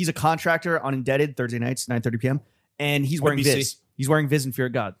like he's a contractor on Indebted Thursday nights, 9:30 p.m. and he's wearing BC. Viz. He's wearing Viz and Fear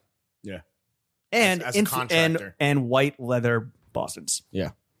of God. Yeah. And As a contractor. and white leather Bostons.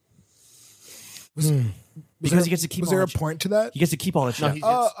 Yeah. Because he gets to keep. Was all there a that shit. point to that? He gets to keep all that shit.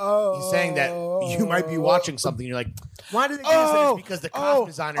 No, he's saying that you might be watching something. You're like, why do they do this? And it's because the costume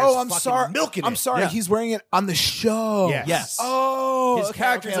designer is I'm fucking sorry. milking it. I'm sorry. Yeah. He's wearing it on the show. Yes. Yes. Oh, His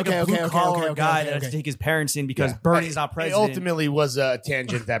character is like a blue collar guy that has to take his parents in because Yeah. Bernie's not It president. ultimately was a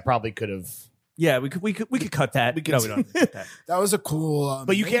tangent that probably could have. Yeah, we could cut that. No, we don't have to cut that. That was a cool.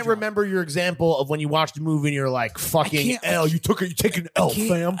 But you can't remember your example of when you watched a movie and you're like, fucking can't- L. You take an L,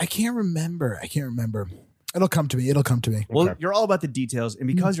 fam. I can't remember. It'll come to me. Well, you're all about the details, and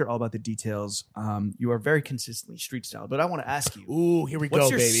because you're all about the details, you are very consistently street style. But I want to ask you, Ooh, here we what's go,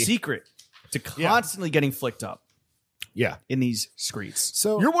 your baby. secret to constantly getting flicked up Yeah. in these streets?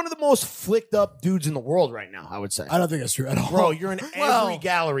 So You're one of the most flicked up dudes in the world right now, I would say. I don't think that's true at all. Bro, you're in Well, every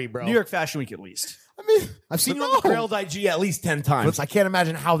gallery, bro. New York Fashion Week, at least. I mean, I've seen you on the Grailed IG at least 10 times. I can't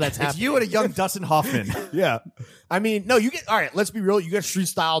imagine how that's It's happening. you and a young Dustin Hoffman. Yeah. I mean, no, you get, all right, let's be real. You get street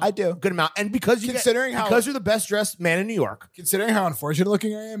styled. I do. Good amount. And because Considering because you're the best dressed man in New York. considering how unfortunate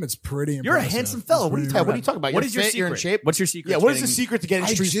looking I am, it's pretty impressive. You're a handsome fellow. What are you Yeah, talking what are you talking about? What You're is your fit, you're in secret? shape? What's your secret? Yeah, to what is the getting- secret to getting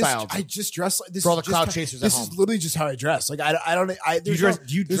street styled? I just dress like this. For all the is cloud just chasers at This home. is literally just how I dress. Like I don't. There's dress- no,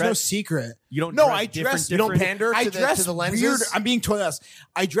 do you there's no dress- secret. You don't No, dress I different- dress. You don't different- pander I to dress the lenses? weird. I'm being totally honest.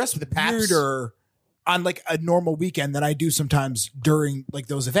 I dress with paps? weirder on like a normal weekend than I do sometimes during like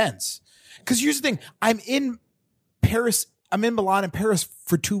those events. Because here's the thing: I'm in Paris I'm in Milan and Paris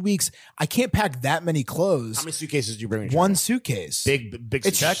for 2 weeks. I can't pack that many clothes. How many suitcases do you bring? One suitcase. Big.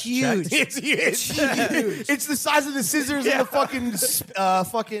 It's check? huge. It's huge. It's the size of the scissors in the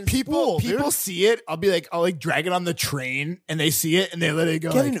fucking People spool, see it. I'll like drag it on the train, and they see it, and they literally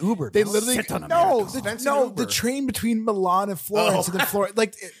go, Get like, an Uber. They Don't literally sit on no, America. Expensive no, Uber. the train between Milan and Florence, and then Florence,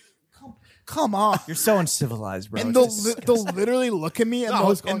 like, come on. You're so uncivilized, bro. And It's they'll literally look at me, and No, I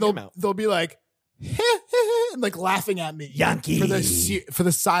was calling him out. they'll be like, and like laughing at me Yankee. for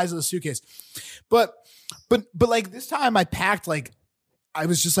the size of the suitcase. But like this time I packed like I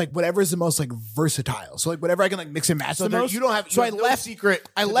was just like whatever is the most like versatile. So like whatever I can like mix and match So the there- most. you don't have. So you I have no left secret.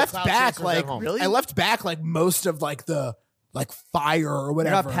 I to the left cloud back chasers like at home. I left back like most of like the like fire or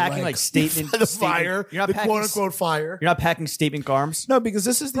whatever. You're not packing like statement. the statement- fire. You're not The packing. quote unquote fire. You're not packing statement garms. no, because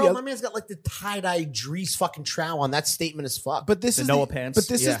this is the Bro, other, my man's got like the tie-dye Dries fucking trow on. That statement is fuck. but this The is Noah pants. But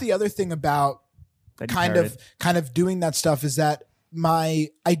this Yeah. is the other thing about that you kind parroted. of doing that stuff is that I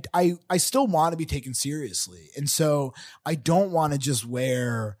still want to be taken seriously. And so I don't want to just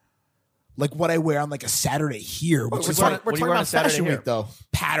wear like what I wear on like a Saturday here, which we're is talking, like what do you we're talking wear on about Saturday Fashion here? Week though.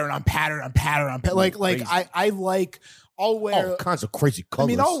 pattern on pattern on pattern on like Crazy. I like I'll wear All kinds of crazy I colors.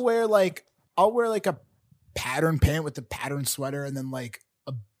 mean I'll wear like a pattern pant with a pattern sweater and then like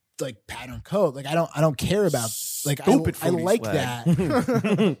a like pattern coat. Like I don't care about like Stupid I foodie like swag.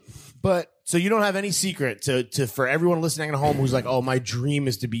 that. But So you don't have any secret to for everyone listening at home who's like, oh, my dream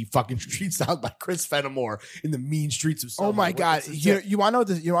is to be fucking street styled by Chris Fenimore in the mean streets of. oh my god, you want to know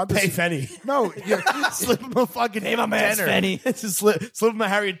this? You want Pay this? Fenny. No, Slip him a fucking Hey, my man's tenner. Fenny. Just slip him a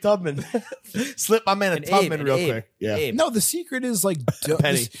Harriet Tubman. Slip my man a And Tubman Abe, real and Abe. quick. Yeah. Abe. no. The secret is like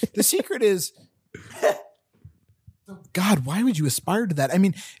Penny. the secret is. God, why would you aspire to that? I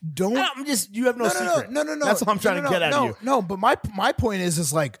mean, don't. No, I'm just you have no, secret. No. That's what I'm trying to get at you. No, but my point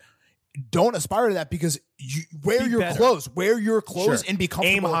is like, don't aspire to that because you wear Be your better. clothes, Sure. and be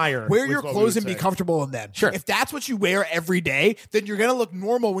comfortable. Aim higher Wear was your what we clothes would and be say. comfortable in them. Sure. If that's what you wear every day, then you're gonna look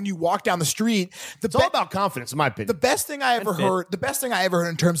normal when you walk down the street. It's all about confidence, in my opinion. The best thing I ever fit. heard. The best thing I ever heard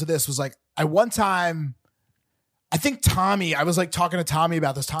in terms of this was like, I one time, I think Tommy. I was like talking to Tommy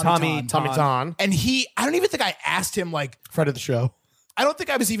about this. Tommy Ton, and I don't even think I asked him like. friend of the show. I don't think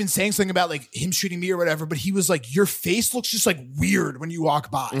I was even saying something about like him shooting me or whatever, but he was like, your face looks just like weird when you walk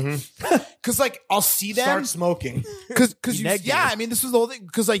by. Cause like I'll see them. Start smoking. Cause Negative. yeah, I mean, this was the whole thing.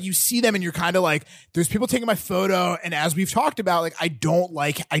 Cause like you see them and you're kind of like, there's people taking my photo. And as we've talked about, like, I don't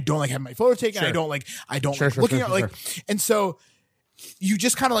like having my photo taken. Sure. I don't like Sure, looking sure, at like, and so you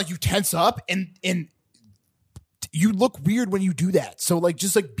just kind of like, you tense up and you look weird when you do that. So like,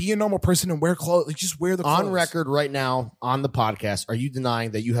 just like be a normal person and wear clothes, like just wear the clothes. On record right now on the podcast, are you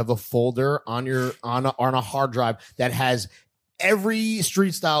denying that you have a folder on your on a hard drive that has every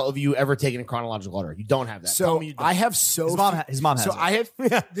street style of you ever taken in chronological order? You don't have that. Tell So me you don't. I have so His mom has So it. I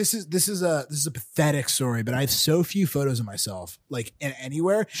have this is a pathetic story, but I have so few photos of myself like in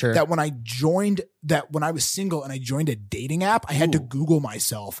anywhere Sure. that when I was single and I joined a dating app, I had to Google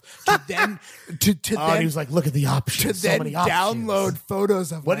myself to then to Oh, and then he was like, look at the to options. So then many options. download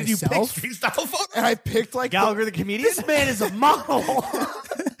photos of What did you pick? myself. Street style photos? And I picked like Gallagher the comedian. This man is a model.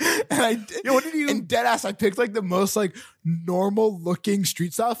 and I did, Yo, what did you- in deadass I picked like the most like normal looking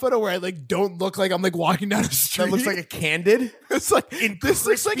street style photo where I like don't look like I'm like walking down the street. That looks like a candid. it's like this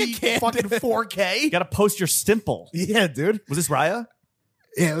looks like a Crispy candid. fucking 4K. You got to post your stimple. Yeah, dude. Was this Raya?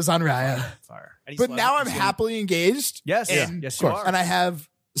 Yeah, it was on Raya. Fire. Any But now I'm celebrities? happily engaged. Yes. And, Yes, you are. and I have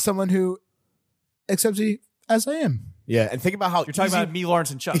someone who accepts me as I am. Yeah, and think about how You're talking about me,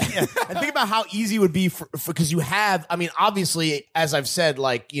 Lawrence, and Chuck. Yeah, and think about how easy it would be for because you have. I mean, obviously, as I've said,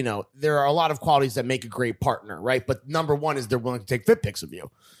 like there are a lot of qualities that make a great partner, right? But number one is they're willing to take fit pics of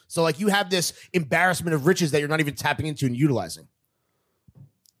you. So, like, you have this embarrassment of riches that you're not even tapping into and utilizing.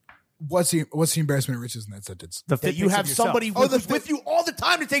 What's the embarrassment of riches in that sentence? The That fit you pics of have yourself. somebody who's with you all the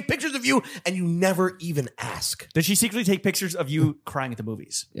time to take pictures of you, and you never even ask. Does she secretly take pictures of you crying at the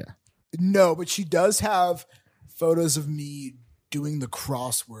movies? Yeah. No, but she does have photos of me doing the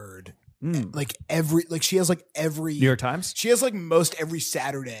crossword. Like she has like every New York Times. She has like most every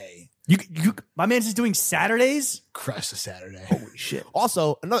Saturday. My man's just doing Saturdays. Crush the Saturday. Shit.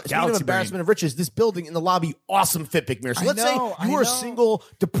 Also, another speaking of Galaxy embarrassment of riches, this building in the lobby, awesome fit pic mirror. So I let's know, say you I are a know. single,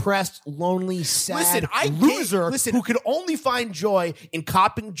 depressed, lonely, sad Listen, loser who could only find joy in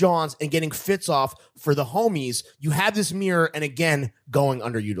copping Johns and getting fits off for the homies. You have this mirror, and again, going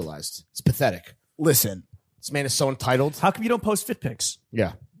underutilized. It's pathetic. Listen, This man is so entitled. How come you don't post fit pics?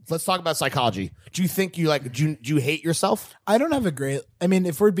 Yeah. Let's talk about psychology. Do you think you do you hate yourself? I don't have a great. I mean,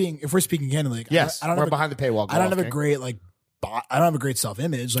 if we're speaking candidly, like, Yes. I don't We're have behind the paywall. Go I don't off, have a King. great like I don't have a great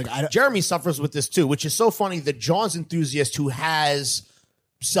self-image. Like I don't, Jeremy suffers with this too, which is so funny. The Jaws enthusiast who has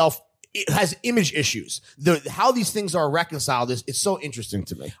image issues. How these things are reconciled is it's so interesting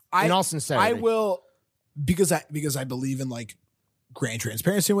to me. In all sincerity, I will because I believe in like grand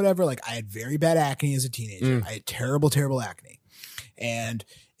transparency and whatever. Like I had very bad acne as a teenager. I had terrible acne, and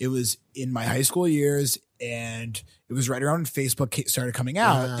it was in my high school years. And it was right around when Facebook started coming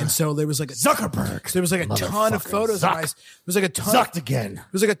out, and so there was like Zuckerberg. So there was like a ton of photos. Of it was like a ton. Zucked again.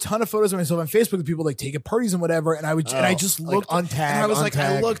 It was like a ton of photos of myself on Facebook with people like taking parties and whatever. And I would, and I just looked untagged. And I was like,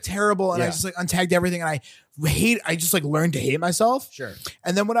 I look terrible, and I just like untagged everything, and I just like learned to hate myself. Sure.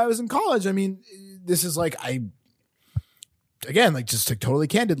 And then when I was in college, I mean, this is like again, like just like totally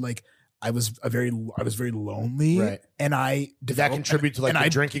candid, like. I was very lonely, right? And did that contribute to like the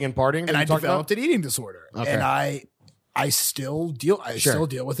drinking and partying? And I developed an eating disorder, okay. and I still deal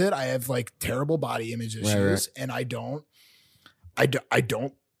with it. I have like terrible body image issues, and I don't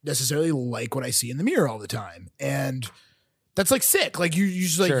necessarily like what I see in the mirror all the time, and that's like sick. Like you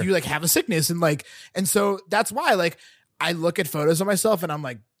just like you like have a sickness, and so that's why like I look at photos of myself and I'm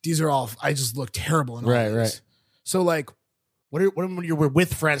like, these are all I just look terrible in all these. Right. So like. What when you're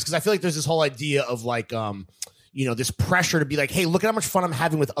with friends? Because I feel like there's this whole idea of like, this pressure to be like, hey, look at how much fun I'm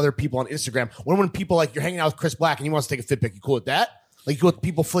having with other people on Instagram. When people like you're hanging out with Chris Black and he wants to take a fit pic, you cool with that? Like you cool with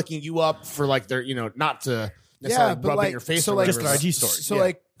people flicking you up for like their, not to necessarily rub in your face or whatever. Just an IG story. So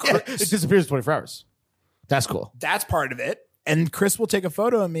like it disappears in 24 hours. That's cool. That's part of it. And Chris will take a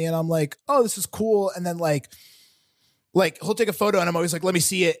photo of me and I'm like, oh, this is cool. And then like he'll take a photo and I'm always like, let me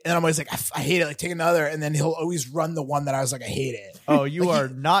see it. And I'm always like, I hate it. Like take another. And then he'll always run the one that I was like, I hate it. Oh, you are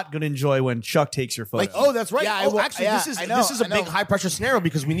not going to enjoy when Chuck takes your photo. Like, oh, that's right. Yeah, Actually, this is a big high pressure scenario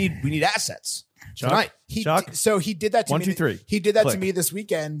because we need assets tonight. Chuck? So he did that to 1, me. 2, 3. He did that Click. to me this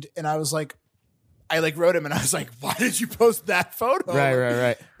weekend. And I was like, I like wrote him and I was like, why did you post that photo?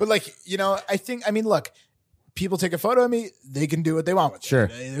 Right. But like, look, people take a photo of me, they can do what they want with Sure. it.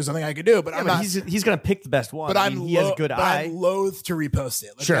 There's nothing I can do, but I'm not. He's going to pick the best one. But he has a good eye. I'm loath to repost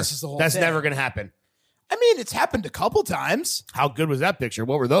it. Like, Sure. That's just the whole That's thing. never going to happen. I mean, it's happened a couple times. How good was that picture?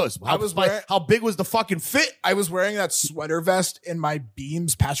 What were those? How big was the fucking fit? I was wearing that sweater vest in my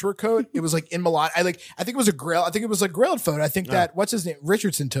Beams patchwork coat. It was like in Milan. I think it was a grill. I think it was a grilled photo. I think that what's his name?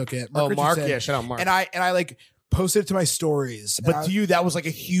 Richardson took it. Mark. Richardson. Yeah, shout out Mark. And I like posted it to my stories. But to you, that was like a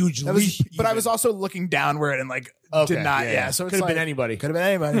huge that leap. was, but I was also looking downward and like did not. Yeah. So could have it's been like, anybody. Could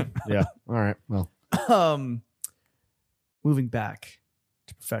have been anybody. Yeah. All right. Well, moving back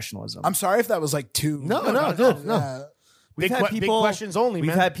to professionalism. I'm sorry if that was like too. No. We've had big questions only. We've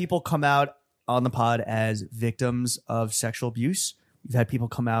Man. had people come out on the pod as victims of sexual abuse. We've had people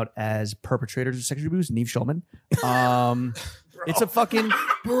come out as perpetrators of sexual abuse. Neve Schulman. It's a fucking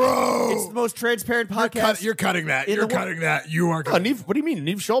It's the most transparent podcast. You're cutting that. In You're the wor- cutting that. You are. Oh, Neve, what do you mean,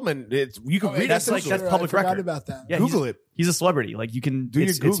 Neve Schulman? You can read that's it. like that's public I forgot record. about that. Yeah, Google he's- it. He's a celebrity. Like you can Do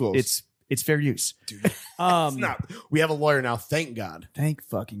your Googles. It's fair use. It's not. We have a lawyer now. Thank God. Thank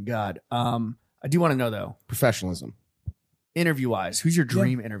fucking God. I do want to know though, Professionalism. interview wise, who's your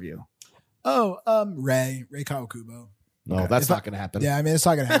dream interview? Oh, Ray Kawakubo. No, that's not going to happen. Yeah, I mean it's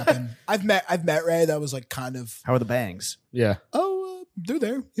not gonna happen. I've met Ray. That was like kind of How are the bangs? Yeah. they're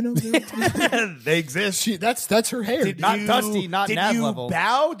there. You know, They exist. that's her hair. Not Dusty, not Did Nav you level.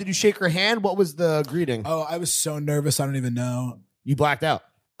 bow? Did you shake her hand? What was the greeting? Oh, I was so nervous. I don't even know. You blacked out.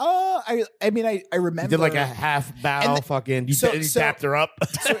 I mean I remember. You did like a half bow. And the- Fucking. You so- tapped her up.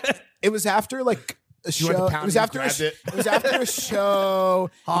 It was after like a She went to show. pound It was and after a, grabbed it. it was after a show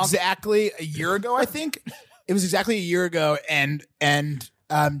exactly a year ago. I think it was exactly a year ago, and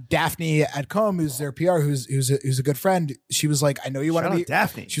Daphne at Com, who's their PR, who's a good friend. She was like, I know you want Shout to out meet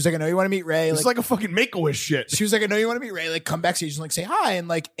Daphne. She was like, I know you want to meet Ray. It's like a fucking Make-A-Wish shit. She was like, I know you want to meet Ray. Like, come backstage and like say hi,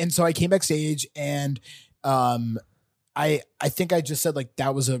 and so I came backstage, and I think I just said like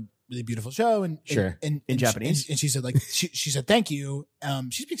that was a really beautiful show, and Sure. and In she- Japanese? and she said like she said thank you.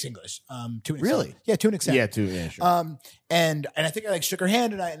 She speaks English. To an extent. Really? Yeah, to an extent. Yeah, too. Yeah, sure. And I think I like shook her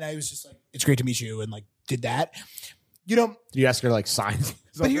hand, and I was just like, it's great to meet you, and like did that. You know, Did you ask her like sign?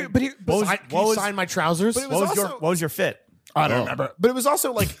 but here, Can you sign my trousers? But it What was also- what was your fit? I don't remember. But it was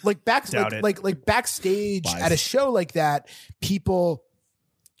also like Doubt it. like backstage Lies. at a show like that, people,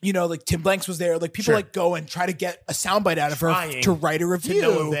 you know, like Tim Blanks was there. Like people Sure. like go and try to get a soundbite out of her Trying. to write a review.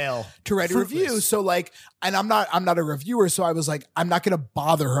 no avail. To write a review. Fruitless. So like, and I'm not a reviewer, so I was like, I'm not gonna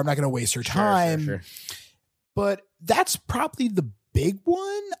bother her. I'm not gonna waste her time. Sure. But that's probably the big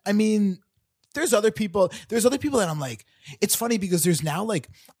one. I mean, there's other people that I'm like, it's funny because there's now like,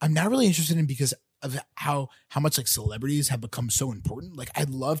 I'm not really interested in because of how much like celebrities have become so important. Like I'd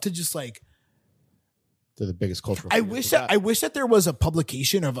love to just like They're the biggest cultural. I figures wish we that got. I wish that there was a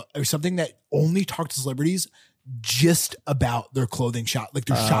publication or something that only talked to celebrities just about their clothing shop, like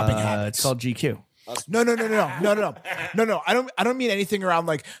their shopping habits. It's called GQ. No. I don't mean anything around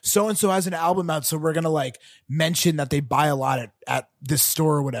like so and so has an album out, so we're gonna like mention that they buy a lot at this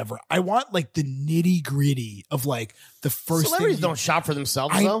store or whatever. I want like the nitty gritty of like the first Celebrities thing. don't shop for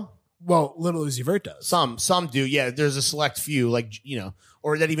themselves I- though. Well, Little Uzi Vert does. Some do. Yeah, there's a select few, like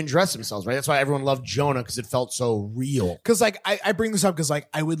or that even dress themselves. Right. That's why everyone loved Jonah because it felt so real. Because like I bring this up because like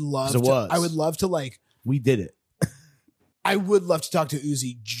I would love 'Cause it was. I would love to like We did it. I would love to talk to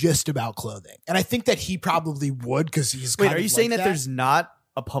Uzi just about clothing, and I think that he probably would because he's. Wait, kind are of you saying like that there's not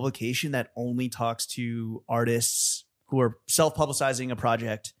a publication that only talks to artists who are self-publicizing a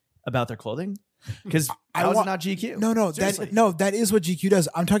project about their clothing? Because I how is it want- not GQ? No, Seriously. that is what GQ does.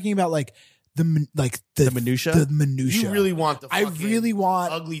 I'm talking about like the minutia? The minutia. You really want the I fucking really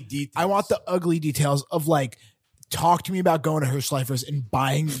want ugly details. I want the ugly details of like talk to me about going to Hirschleifers and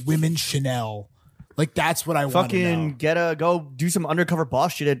buying women's Chanel. Like that's what I want to know. Fucking go do some undercover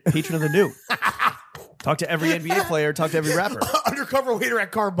boss shit at Patron of the New. Talk to every NBA player. Talk to every rapper. undercover waiter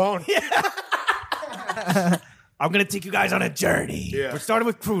at Carbone. I'm gonna take you guys on a journey. Yeah. We're starting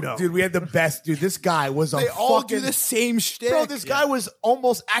with Prudo. Dude, we had the best. Dude, this guy was a They all fucking. do the same shtick. Bro, this guy was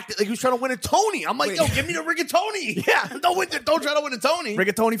almost acting like he was trying to win a Tony. I'm like, yo, give me the rigatoni. Yeah, don't try to win a Tony.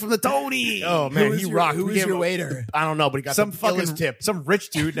 Rigatoni from the Tony. Oh man, he rocked. Who We was gave your him- waiter? I don't know, but he got Some the fucking illest tip. some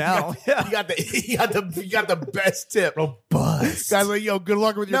rich dude now. He got the best tip. Robust. Guys, like, yo, good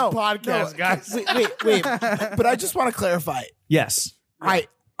luck with your podcast, no, guys. Wait. But I just want to clarify. Yes.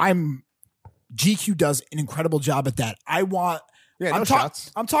 I'm GQ does an incredible job at that. I want Yeah, no I'm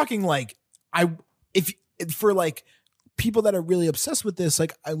shots. I'm talking like if for like people that are really obsessed with this,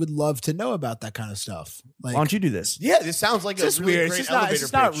 like I would love to know about that kind of stuff. Like Why don't you do this? Yeah, this sounds like it's just a really weird. great It's just not. elevator It's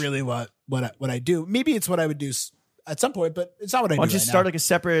just not pitch. really what I do. Maybe it's what I would do at some point, but it's not what I do. Why don't you right start now. like a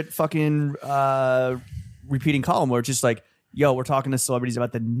separate fucking repeating column where it's just like, yo, we're talking to celebrities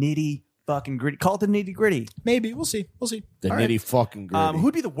about the nitty fucking gritty. Call it the nitty gritty. Maybe we'll see. We'll see. The All right. nitty fucking gritty.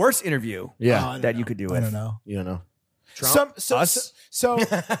 Who'd be the worst interview yeah, I don't that know. you could do I with? don't know. you don't know. Us? So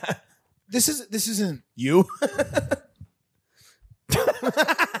this isn't You?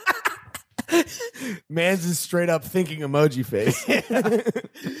 Man's is straight up thinking emoji face.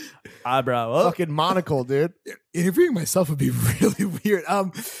 Eyebrow up. Fucking monocle, dude. interviewing myself would be really weird.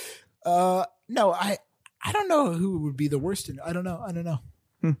 No, I don't know who would be the worst. I don't know.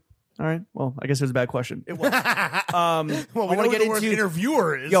 All right. Well, I guess it was a bad question. It was. Well, I we want know to who get the worst into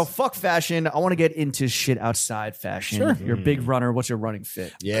interviewer is. Yo, fuck fashion. I want to get into shit outside fashion. Sure. You're a big runner. What's your running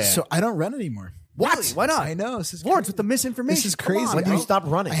fit? yeah. So I don't run anymore. Really? Why not? I know. This is Lawrence crazy. with the misinformation. This is Come crazy. on, when did bro. you stop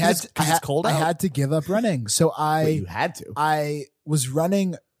running? I had Is it 'cause it's cold I out? had to give up running. So Wait, you had to. I was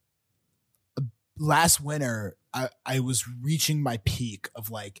running last winter. I was reaching my peak of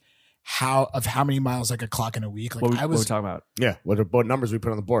like how many miles I could clock in a week. Like What, I what we was talking about? Yeah. What numbers we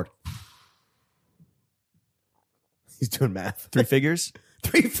put on the board? He's doing math. 3 figures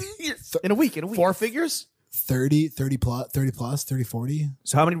 3 figures. in a week. In a week. 4 figures? 30 plus 30 40.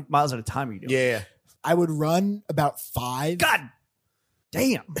 So how many miles at a time are you doing? Yeah. I would run about 5 God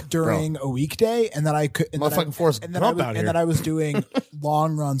damn. during a weekday, and then I could and then I- Motherfucking Forrest and then Gump I was, out and here. then I was doing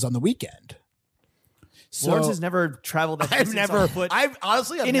long runs on the weekend. So Lawrence has never traveled that I've distance never. on foot. I've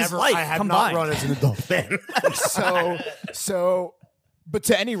honestly. I've in his never. life I have combined. not run as an adult man. so but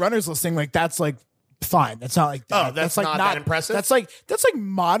to any runners listening, like that's like fine. That's not like that. Oh, that's like not that impressive? That's like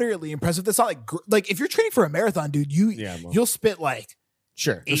moderately impressive. That's not like like if you're training for a marathon, dude, Yeah, well. you'll spit like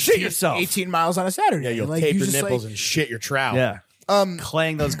Sure. 18 yourself. 18 miles on a Saturday. Yeah, you'll like, tape you your just, nipples like- and shit your trout. Yeah.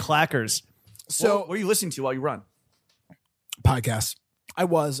 Clang those clackers. So what are you listening to while you run? podcasts. I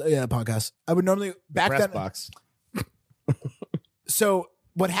was podcast. I would normally back Press then. box. So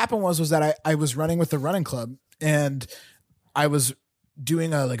what happened was that I was running with the running club, and I was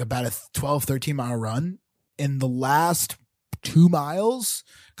doing about a 12, 13 mile run. In the last 2 miles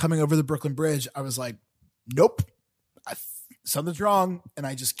coming over the Brooklyn Bridge, I was like, nope, something's wrong. And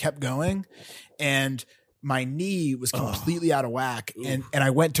I just kept going. And my knee was completely out of whack. And I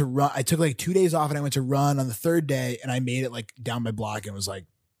went to run. I took like 2 days off and I went to run on the third day, and I made it like down my block and was like,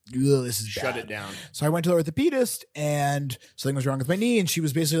 ugh, this is Shut bad. it down. So I went to the orthopedist, and something was wrong with my knee. And she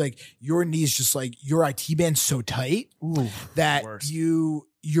was basically like, your knee's just like, your IT band's so tight that worst. your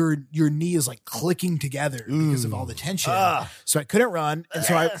knee is like clicking together because of all the tension. So I couldn't run. And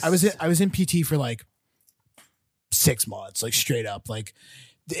so I was in PT for like 6 months, like straight up, like,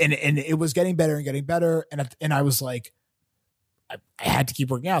 and it was getting better and getting better. And I was like, I had to keep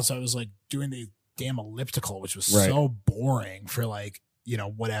working out. So I was like doing the damn elliptical, which was Right. so boring for like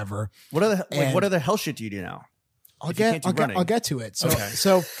whatever. What other And- what other hell shit do you do now? I'll If you get can't do I'll get running. I'll get to it. So Okay.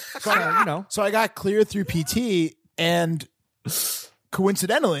 so So I got cleared through PT, and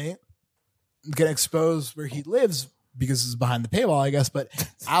coincidentally get exposed where he lives because it's behind the paywall, I guess. But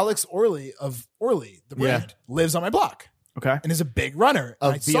Alex Orley of Orley, the brand, lives on my block okay. and is a big runner.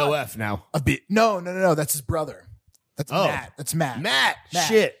 And I Of saw- BOF now. No. That's his brother. That's Oh. Matt. That's Matt. Matt. Matt.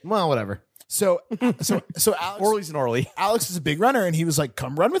 Shit. Well, whatever. So Alex, Orly's and Orly. Alex is a big runner, and he was like,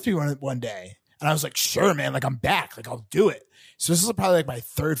 "Come run with me one day." And I was like, "Sure, man. Like I'm back. Like I'll do it." So this is probably like my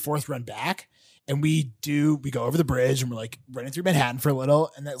third, fourth run back, and we go over the bridge, and we're like running through Manhattan for a little,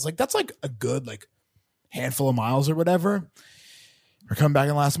 and that's like a good like handful of miles or whatever. We're coming back in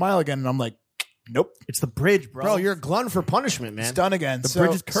the last mile again, and I'm like, "Nope, It's the bridge, bro. Bro, you're a glutton for punishment, man. it's done again." The So-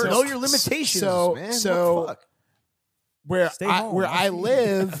 bridge is cursed. so- Know your limitations, so- man. so- What the fuck? where Stay home. where I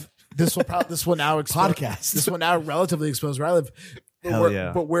live, this will now expose, Podcast. This will now relatively expose where I live. But Hell where,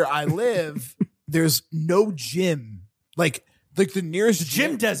 yeah. But where I live, there's no gym. Like the nearest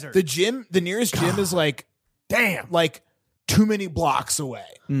gym desert. The nearest gym is like Damn. like too many blocks away.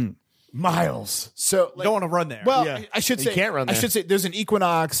 Miles. So You like, don't want to run there. well, yeah. I should You say can't run I there. should say there's an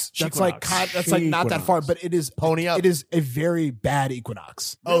Equinox that's like Equinox. that's like not that Equinox. far, but it is Pony up. It is a very bad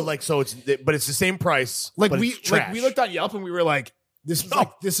Equinox. Oh, like so but it's the same price. Like but we it's trash. looked on Yelp and we were like, this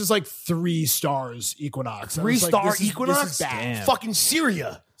is like 3 stars Equinox. I was like, 3-star this is- Equinox. This is bad. Damn. Fucking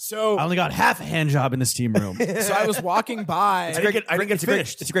Syria. So I only got half a hand job in the steam room. it's so I was walking by. I didn't get it's a great,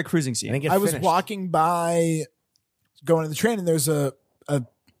 finished. it's a great cruising scene. I didn't get I was finished. walking by, going to the train, and there's a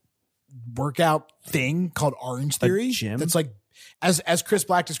workout thing called Orange Theory. gym? That's like, as Chris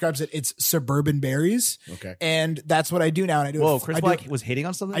Black describes it, it's suburban berries. Okay. And that's what I do now. And I do Whoa, it. Chris I do Black it- was hating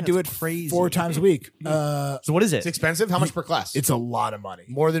on something? I do it That's crazy. 4 times a week. So what is it? It's expensive. How much per class? It's a lot of money.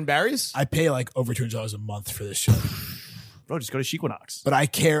 more than Barry's. I pay like over $200 a month for this shit. Bro, just go to Equinox. But I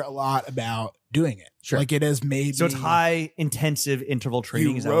care a lot about doing it. Sure. Like it has made So it's me- high intensive interval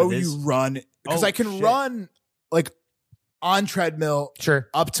training. You Is that row, what it is? you run. Because Oh, I can shit. run like on treadmill Sure.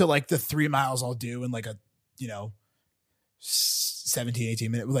 up to like the 3 miles I'll do in like a 17,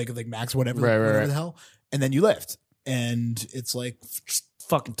 18 minute like max whatever, whatever the hell. And then you lift. And it's like Just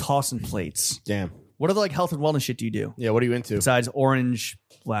fucking tossing plates. Damn. What other like health and wellness shit do you do Yeah. What are you into? besides Orange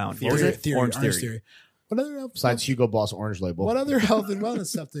Lounge? What was it? Orange Theory. theory. What other health, Besides Hugo Boss Orange Label. what other health and wellness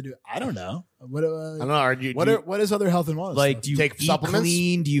stuff to do? I don't know. What I don't know. Are you, what is other health and wellness? Like, stuff? do you Take eat supplements?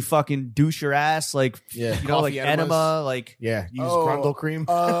 clean? Do you fucking douche your ass? Like, Yeah. you know, like Coffee enemas? enema? Like, Yeah. Use Oh, Grundle cream.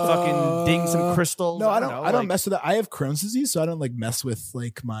 fucking ding some crystals? No, I don't. know, I don't like- mess with that. I have Crohn's disease, so I don't like mess with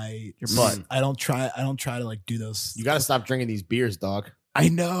like my Your butt. I don't try to like do those. You got to stop drinking these beers, dog. I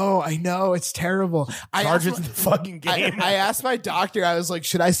know. It's terrible. I Charge it asked to the fucking game. I asked my doctor. I was like,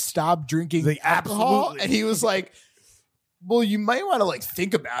 "Should I stop drinking Like, alcohol?" absolutely. And he was like, "Well, you might want to like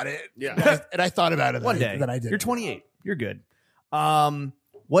think about it." Yeah. And I thought about it One then day. Then I did. You're 28. You're good.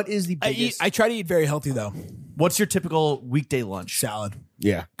 What is the biggest? I try to eat very healthy though. What's your typical weekday lunch? Salad,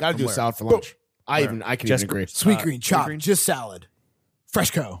 Yeah. Got to do a Where? salad for lunch. I can Just even agree. sweet green, chopped, green? just salad,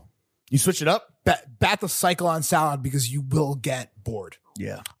 Freshco. You switch it up. Bat the cycle on salad because you will get bored.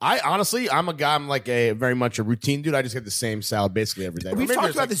 Yeah. I honestly, I'm like a very much a routine dude. I just get the same salad basically every day. We've Maybe talked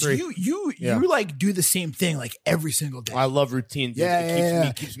there's, about like, this. 3. You Yeah. like do the same thing like every single day. I love routine. Dude. Yeah,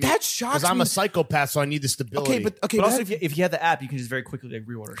 It keeps me. That shocks Because I'm me. a psychopath, so I need the stability. Okay, but But also, if you have the app, you can just very quickly like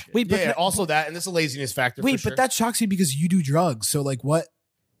reorder shit. wait, but yeah, also that, and this is a laziness factor. wait, for sure. but that shocks me because you do drugs. So like, what?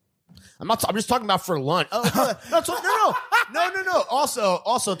 I'm just talking about for lunch. Oh, no.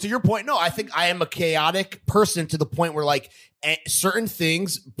 Also, to your point, no. I think I am a chaotic person to the point where like certain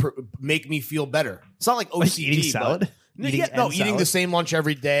things make me feel better. It's not like OCD, Like eating salad? But, Eating and eating the salad? same lunch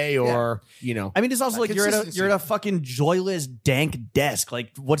every day, or I mean, it's also like you're consistency. at a fucking joyless, dank desk.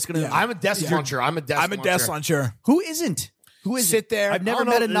 Like, what's gonna? I'm a desk luncher. I'm a desk luncher. Who isn't? Who is Sit there. I've never I don't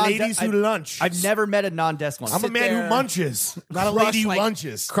met know, a non ladies who lunch. I've never met a non-desk lunch. I'm a sit man there, who munches, not a crush, lady who like-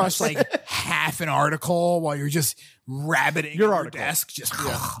 lunches. Crush like half an article while you're just rabbiting Your at article. desk. Just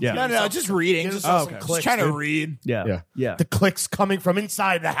Yeah. no, just reading. Give Just, yourself some just clicks, trying to dude. read. Yeah. The clicks coming from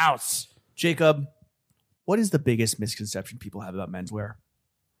inside the house. Jacob, what is the biggest misconception people have about menswear?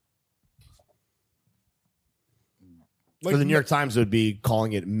 For the New York Times, it would be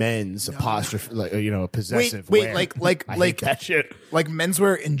calling it men's apostrophe, like a possessive. Wait, wear. like I hate that shit. like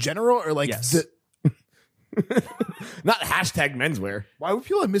menswear in general, or like Yes. Not hashtag menswear. why would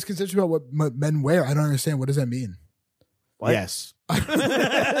people have misconceptions about what men wear? I don't understand. What does that mean? Yes. Like,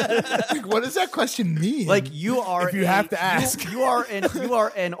 what does that question mean? Like you are, If you have to ask. you are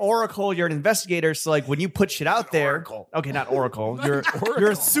an oracle. You're an investigator. So like when you put shit out there, oracle. okay, not oracle. You're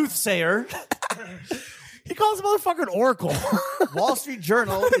a soothsayer. He calls the motherfucker an oracle. Wall Street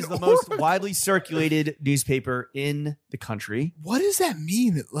Journal is the most widely circulated newspaper in the country. What does that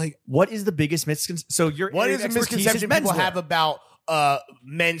mean? Like, What is the biggest misconception? So your What is a expertise misconception people menswear. have about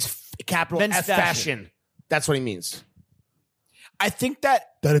men's capital Men's F fashion. fashion? That's what he means. I think that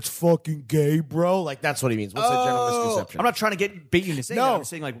That it's fucking gay, bro. Like that's what he means. What's the general Oh. misconception? I'm not trying to bait you into saying No. that. I'm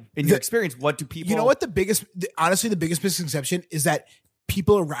saying, like, in your The- experience, what do people? you know what honestly the biggest misconception is that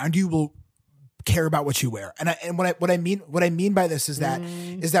people around you will care about what you wear. And what I mean by this is that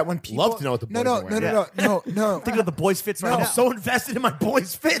when people Love to know what the boys are wearing. no. Thinking of the boys' fits right I'm now. so invested in my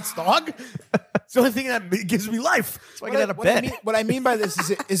boys' fits, dog. It's the only thing that gives me life. So I get out of bed. What I mean by this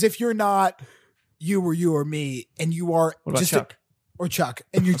is if you're not you or me, and you are What about just Chuck? or Chuck,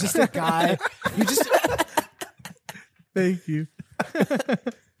 and you're just a guy, you just Thank you.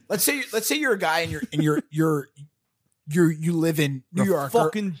 let's say you're a guy and you live in New York. or-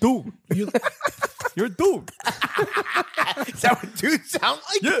 Fucking dude. you, You're a dude. Is that what dude sound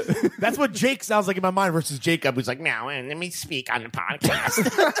like? Yeah. That's what Jake sounds like in my mind versus Jacob, who's like, now let me speak on the podcast.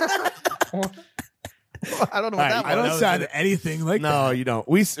 I don't know All right, what that I was. don't sound anything like that. No, you don't.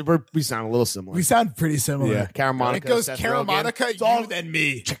 We sound a little similar. We sound pretty similar. Yeah, Karen Monica, It goes Seth Karen Rogen. Monica, It's all- you, then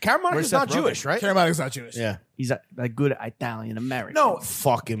me. Karen Monica's Where's not Seth Rogen? Jewish, right? Karen Monica's not Jewish. Yeah. He's a good Italian American. No,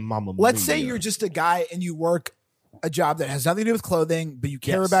 Fucking mama. let's say mia. you're just a guy and you work a job that has nothing to do with clothing, but you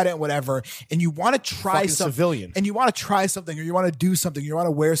care Yes. about it and whatever, and you want to try Fucking something, civilian. and you want to try something, or you want to do something, you want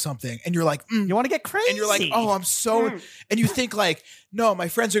to wear something, and you're like, you want to get crazy, and you're like, oh, I'm so, and you think like, no, my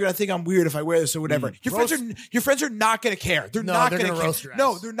friends are gonna think I'm weird if I wear this or whatever. Your friends are not gonna care. They're No, not they're gonna gonna care. roast your ass.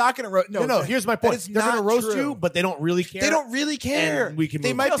 No, they're not gonna roast. No, here's my that point. is They're going to not roast true. you, but they don't really care. They don't really care. And we can They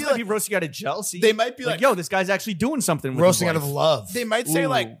move might on. also be might like, be roasting out of jealousy. They might be like, yo, this guy's actually doing something. With roasting his out of life. love. they might say Ooh,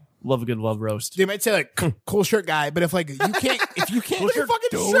 like, love a good love roast. they might say like, cool shirt guy, but if like you can't, if you can't, Look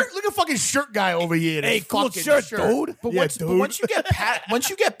at fucking shirt guy over here. Hey, This cool fucking shirt, dude. But Yeah, once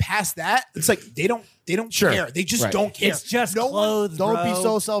you get past that, it's like they don't Sure. care. They just Right. don't care. It's just no one, clothes. Don't be bro.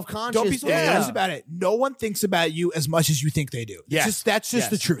 so self-conscious. don't be so man. serious about it. No one thinks about you as much as you think they do. Yes. That's just Yes.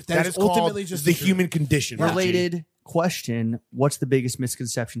 the truth. That is is ultimately called just the truth. human condition. Related question: what's the biggest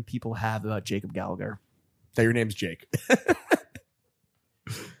misconception people have about Jacob Gallagher? That your name's Jake.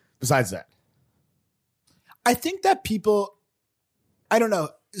 Besides that. I think that people, I don't know.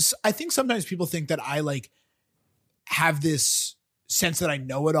 I think sometimes people think that I like have this sense that I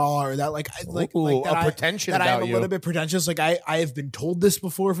know it all, or that like I like, Ooh, like that a I- pretension that I am about a you. little bit pretentious. Like I have been told this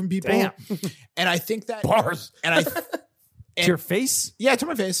before from people, Damn. and I think that Bars. and I To your face? yeah to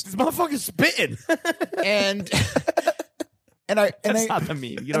my face This motherfucker's spitting. and and I That's not the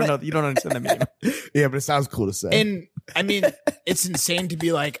meme. You don't know. You don't understand the meme. Yeah, but it sounds cool to say. and I mean it's insane to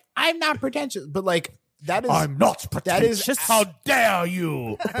be like I'm not pretentious, but like that is I'm not that is pretentious. How dare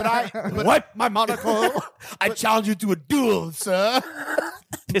you? but Wipe my monocle. I challenge you to a duel, sir.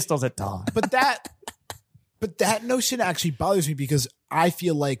 Pistols at dawn. but that notion actually bothers me because I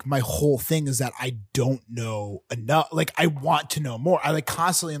feel like my whole thing is that I don't know enough. Like I want to know more. I like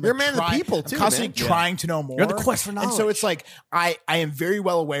constantly am like You're a man of the people, I'm too, constantly man. trying to know more. You're on the quest for And so knowledge. it's like I am very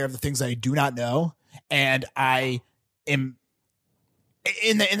well aware of the things that I do not know, and I am.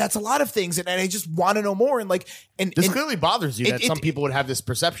 And that's a lot of things, and I just want to know more. And like, and This clearly bothers you that it- some people would have this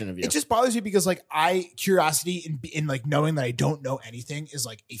perception of you. it just bothers me because like curiosity in like knowing that I don't know anything is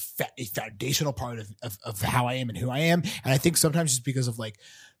like a foundational part of how I am and who I am. And I think sometimes just because of like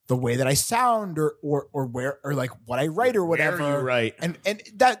the way that I sound or where or like what I write or whatever. you write. And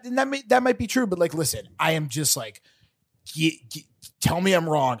that might be true, but like listen, I am just like tell me I'm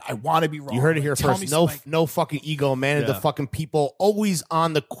wrong. I want to be wrong. You heard it here Tell me first. No, something. no fucking ego, man. Of the Yeah. fucking people, always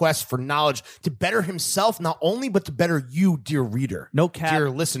on the quest for knowledge to better himself, not only but to better you, dear reader, No cap. dear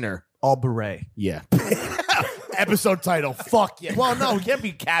listener. All beret. Yeah. Episode title. Fuck yeah. Well, no, we can't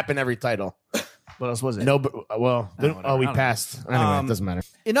be capping every title. What else was it? No, but well, I don't know, we I don't passed. Anyway, it doesn't matter.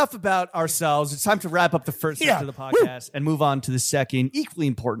 Enough about ourselves. It's time to wrap up the first section of the podcast and move on to the second, equally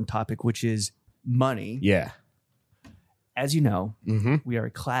important topic, which is money. Yeah. As you know, Mm-hmm. we are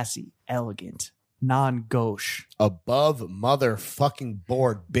a classy, elegant, non-gauche, Above motherfucking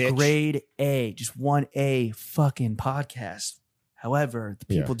board, bitch. grade A, just 1A fucking podcast. However, the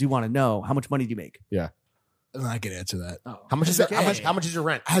people do want to know, how much money do you make? Yeah. I'm not gonna answer that. How much is That's it? How much? okay. How much is your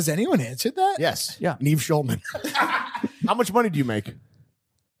rent? Has anyone answered that? Yes. Yeah. Neve Schulman. How much money do you make?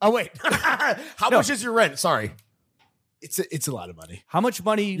 Oh wait. How much is your rent? Sorry. It's a lot of money. How much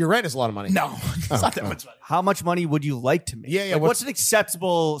money? Your rent is a lot of money. No, it's not that much money. How much money would you like to make? Yeah, Like, what's an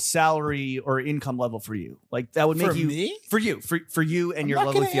acceptable salary or income level for you? Like that would make For you me? for you and your I'm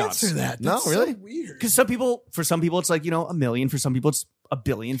not lovely gonna answer fiance. that. No, That's really? so weird. Because for some people, it's like $1 million. For some people, it's $1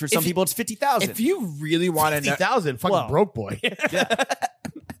 billion. For some If- people, it's 50,000. If you really want to know, 50,000, fucking Well. broke boy.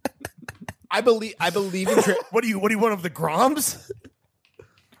 I believe in. What do you want of the Groms?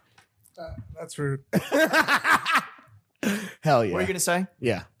 That's rude. Hell yeah. What are you gonna say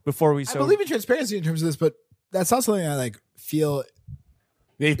Yeah. before we? I believe in transparency in terms of this, but that's not something I like feel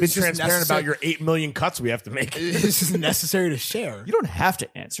They've been It's just transparent about necessary- your 8 million cuts we have to make. it's just necessary to share. You don't have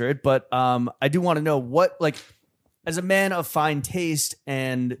to answer it, but I do want to know what, like, as a man of fine taste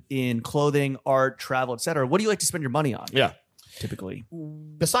and in clothing, art, travel, etc., what do you like to spend your money on? Yeah. Typically,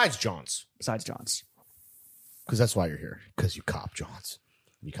 Besides John's. besides John's. Because that's why you're here. Because you cop John's.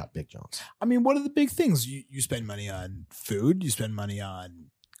 You cop Big John's. I mean, what are the big things? You spend money on food, you spend money on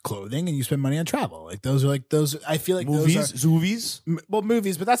clothing, and you spend money on travel. Like those are like those. I feel like Movies? those are Zoovies? well,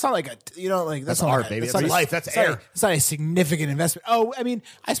 movies, but that's not like a like That's not art, like baby. That's That's not a- life. That's it's not air. a- It's not a significant investment. Oh, I mean,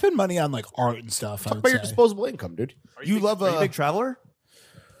 I spend money on like art and stuff. Talk about your disposable income, dude. You love Are you a big traveler?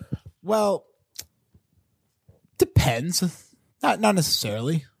 Well, depends. Not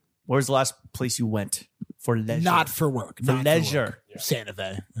necessarily. Where's the last place you went for leisure? Not for work. For not leisure. work. Santa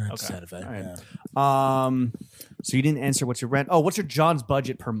Fe. Okay. Santa Fe. All right. Yeah. So you didn't answer what's your rent. Oh, what's your John's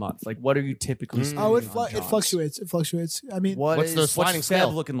budget per month? Like, what are you typically spending Oh, it on it John's? fluctuates. It fluctuates. I mean, What's the sliding Feb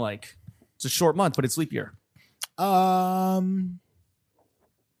scale? looking like? It's a short month, but it's leap year.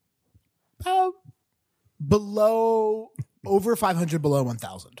 Below over 500, below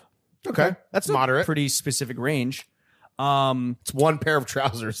 1,000. Okay. That's moderate. Pretty specific range. It's one pair of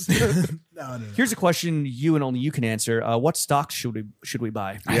trousers. No. Here's a question you and only you can answer. What stocks should we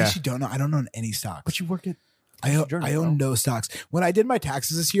buy? I Yeah. actually don't know. I don't own any stocks. But you work at I own, Journal, I own bro. no stocks. When I did my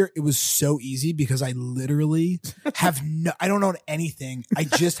taxes this year, it was so easy because I literally have no. I don't own anything. I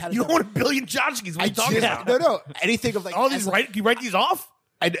just had. You own $1 billion tchotchkes. What are you talking about? No. Anything of like All these as- can you write these off?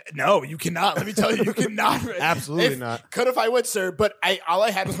 No, you cannot. Let me tell you, you cannot. Absolutely If- not. Could if I would, sir. But all I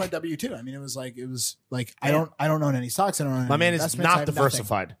had was my W-2. I mean, it was like I don't own any stocks. I don't own My any man is investments. I not have nothing.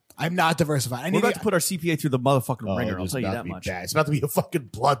 diversified. I'm not diversified. I We're need about to put our CPA through the motherfucking ringer. I'll it's tell you about that to be much. bad. It's about to be a fucking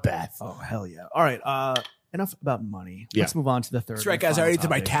bloodbath. Oh hell yeah! All right. Enough about money. Yeah. Let's move on to the third. That's right, and guys. I final already did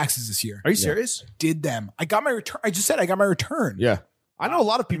my topic. taxes this year. Are you serious? Did them. I got my return. I just said I got my return. Yeah. I know a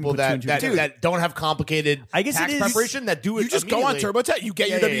lot of people put two that and two that, together. that don't have complicated I guess tax it is- preparation that do it You just go on immediately. TurboTax. You get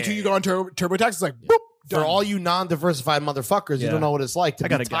your Yeah, W-2. yeah, You go on TurboTax. It's like, boop. For done. all you non-diversified motherfuckers, you Yeah. don't know what it's like to I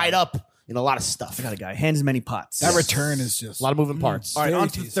got be a guy. tied up in a lot of stuff. I got a guy. Hands in many pots. That return is just A lot of moving parts. All right, very on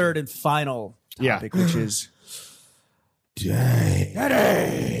to the tasty. third and final Yeah. topic, which is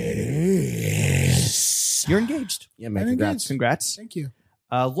you're engaged. Yeah, man. I'm Congrats. Congrats. Thank you.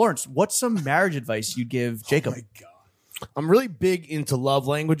 Lawrence, what's some marriage advice you'd give Jacob? Oh my God. I'm really big into love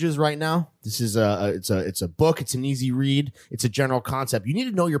languages right now. This is it's a book. It's an easy read. It's a general concept. You need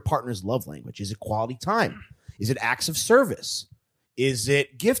to know your partner's love language. Is it quality time? Is it acts of service? Is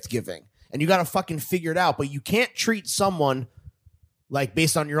it gift giving? And you got to fucking figure it out. But you can't treat someone like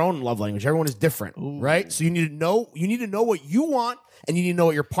based on your own love language. Everyone is different, right? So you need to know. You need to know what you want, and you need to know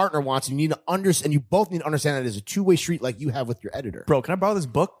what your partner wants. And you need to understand. You both need to understand that it's a two-way street, like you have with your editor. Bro, can I borrow this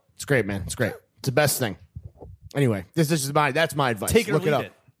book? It's great, man. It's great. It's the best thing. Anyway, that's my advice. Take it Look or leave up.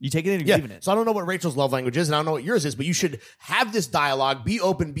 it. You take it or you're Yeah. leaving it. So I don't know what Rachel's love language is, and I don't know what yours is, but you should have this dialogue, be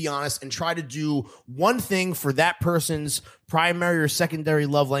open, be honest, and try to do one thing for that person's primary or secondary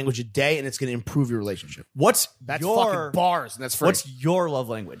love language a day, and it's going to improve your relationship. What's That's your fucking bars, and that's free. What's your love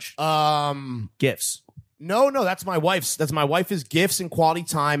language? Gifts. No, that's my wife's. That's my wife is gifts and quality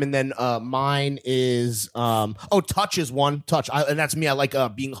time, and then mine is touch is one. Touch, and that's me. I like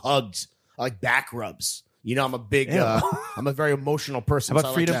being hugged. I like back rubs. You know, I'm a big, I'm a very emotional person. How so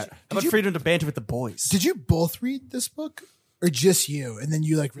about I freedom? Like that. How about freedom to banter with the boys? Did you both read this book, or just you? And then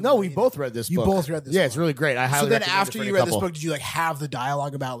you like really No, we read both it? read this You book. both read this Yeah, book. it's really great. I So highly then, recommend it after for you any read this couple. book, did you like have the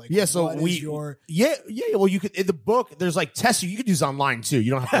dialogue about like? Yeah, so what is your yeah. Well, you could in the book. There's like tests you could use online too. You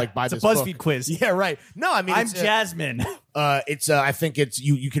don't have to like buy It's a this BuzzFeed book. quiz. Yeah, right. No, I mean I'm it's, Jasmine. it's I think it's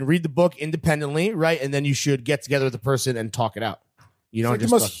you can read the book independently, right? And then you should get together with the person and talk it out. You know, like the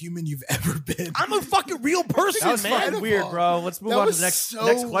just most human you've ever been? I'm a fucking real person, That was man. fucking weird, bro. Let's move That on to was the next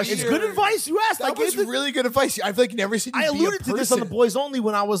so question. It's good advice you asked. I That was gave really good advice. I feel like you never seen. You I be a alluded to this on the person. boys only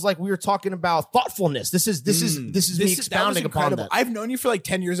when I was like we were talking about thoughtfulness. This is me That was expounding upon incredible. that. I've known you for like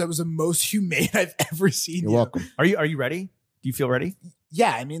 10 years. That was the most humane I've ever seen. You're you. welcome. Are you ready? Do you feel ready?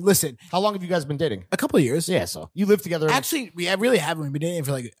 Yeah, I mean, listen, How long have you guys been dating? a couple of years. Yeah, so you live together. Actually, we really haven't. We've been dating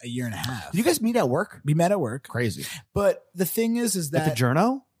for like a year and a half. Did you guys meet at work? We met at work, Crazy. but the thing is At that the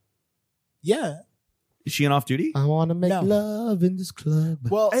journo? yeah. Is she on off duty? I want to make No. love in this club.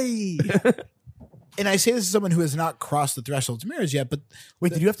 Well, Hey. and I say this as someone who has not crossed the threshold to marriage yet, but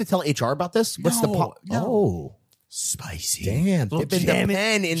Wait, did you have to tell HR about this? What's the No, po- no. Oh, Spicy. Damn, Little dipping the Jim and-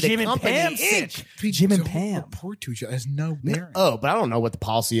 pen in the Jim and company Pam ink. sitch. Jim and Don't Pam. report to each other. It has no bearing. Oh, but I don't know what the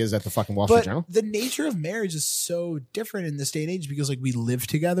policy is at the fucking Wall Street But Journal. the nature of marriage is so different in this day and age because like we live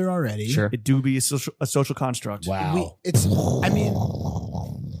together already. Sure. It do be a social construct. Wow.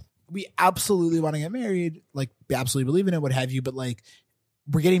 We absolutely want to get married, like we absolutely believe in it, what have you, but like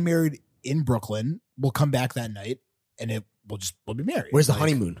we're getting married in Brooklyn. We'll come back that night and we'll be married. Where's the Like,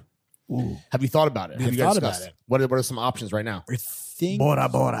 honeymoon? Ooh. Have you thought about it? We Have have you guys thought about discussed it. What are some options right now? We're thinking Bora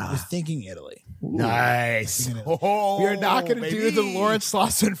Bora. We're thinking Italy. Nice. We're Oh, we are not going to do the Lawrence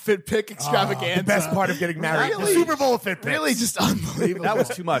Lawson fit pick extravaganza. The best part of getting married. Really? The Super Bowl fit picks. Really just unbelievable. That was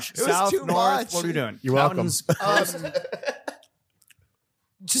too much. It was South, too north. much. What are we doing? You're welcome.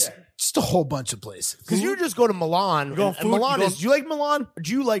 Just a whole bunch of places. Because you just go to Milan. going And food, Milan you is. Do you like Milan? Or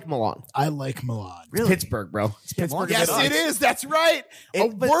do you like Milan? I like Milan. It's Pittsburgh, bro. It's Pittsburgh. Yes, it is. That's right. A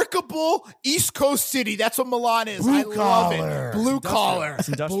workable East Coast city. That's what Milan is. I love collar. it. Blue collar. It's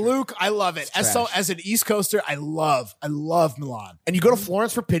industrial. Blue. I love it. As an East Coaster, I love Milan. And you go to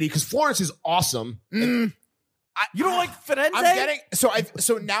Florence for pity because Florence is awesome. You don't like Firenze? I'm getting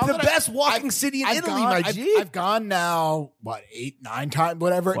so now The that best walking city in Italy, my G. I've gone now 8, 9 times,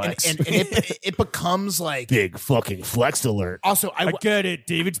 whatever, and Flex. it becomes like Big fucking flex alert. also I get it.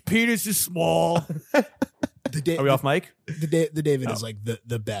 David's penis is small. Are we off mic? the David is like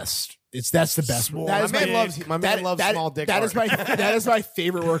the best. That's the best. Small. That is My man loves that- small dick That is art. that is my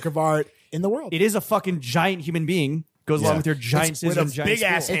favorite work of art in the world. It is a fucking giant human being. Goes along with your giant scissors and giant big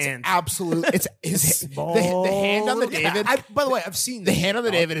ass spool. hand. Absolute. It's the hand on the David. By the way, I've seen The hand on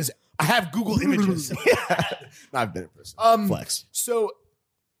the David is. I have Google images. I've been in person. Flex. So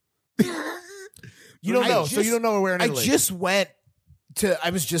You don't know. So you don't know where we're in I Italy. just went to.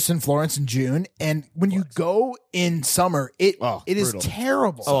 I was just in Florence in June, and when you go in summer, it is brutal.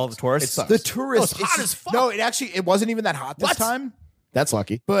 terrible. Oh, all the tourists. It sucks. the tourists. Oh, it's hot as fuck. No, it wasn't even that hot this What? time. That's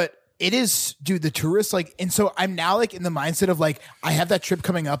lucky. But it is, dude, the tourists like, and so I'm now like in the mindset of like, I have that trip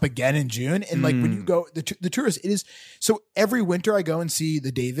coming up again in June. And like when you go, the tourists, it is, so every winter I go and see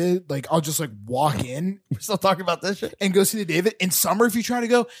the David, like I'll just like walk in We're still talking about this shit. and go see the David. In summer, if you try to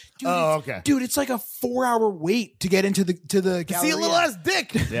go, dude, dude, it's like a 4-hour wait to get into the gallery. See a little ass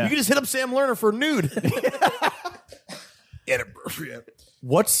dick. Yeah. You can just hit up Sam Lerner for nude. Inappropriate.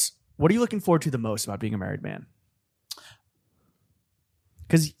 What are you looking forward to the most about being a married man?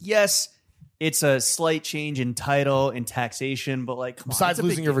 Because yes, it's a slight change in title and taxation, but like, come on, Besides it's a big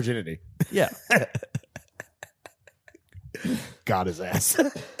losing your virginity. deal. Yeah, God his ass.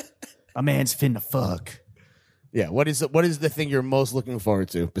 a man's finna fuck. Yeah. What is the thing you're most looking forward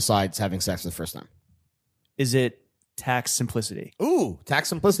to besides having sex for the first time? Is it tax simplicity? Ooh, tax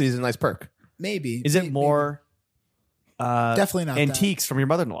simplicity is a nice perk. Maybe. Is it more Definitely not that. antiques from your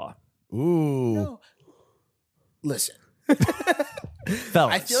mother-in-law? Ooh. No. Listen,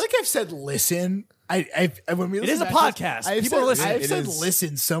 Fellas, I feel like I've said listen. When we It is listen a back, podcast. I've People said, are listening. I've It said is-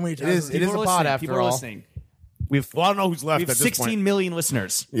 listen so many It times. is a pod after People are all. listening. We've Well, I don't know who's left we have at this 16 point. million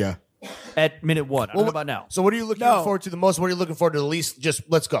listeners Yeah. at minute 1. I don't know about now. So what are you looking No. forward to the most? What are you looking forward to the least? Just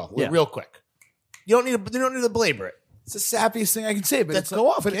let's go Yeah. real quick. You don't need to belabor it. It's the sappiest thing I can say, but Let's it's go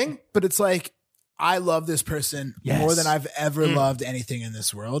off, but, King. But it's like I love this person Yes. more than I've ever loved anything in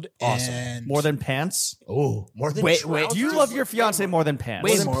this world. Awesome. And More than pants? Oh, more than Wait, trousers? Do you love your fiance more than pants?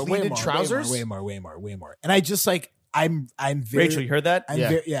 way than more, way pleated more, trousers? way more. And I just like I'm very Rachel, you heard that? I'm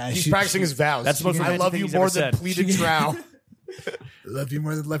very, yeah. He's practicing his vows. That's the most I romantic love thing you he's more ever than said. pleated trow. love you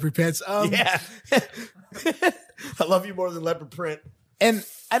more than leopard pants. Yeah. I love you more than leopard print. And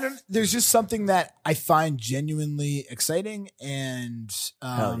I don't. There's just something that I find genuinely exciting and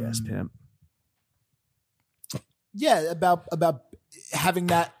Hell yes, pimp. yeah, about having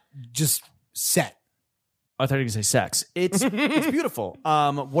that just set. I thought you were going to say sex. It's beautiful.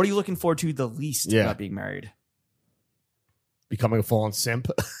 What are you looking forward to the least Yeah. about being married? Becoming a full-on simp.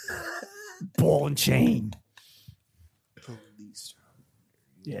 Ball and chain.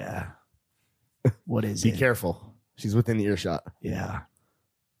 Yeah. What is Be it? careful. She's within the earshot. Yeah.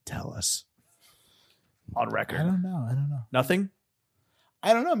 Tell us. On record. I don't know. Nothing?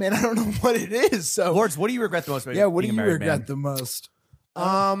 I don't know, man. I don't know what it is. So Lords, what do you regret the most about yeah, what do being you a married regret man? the most?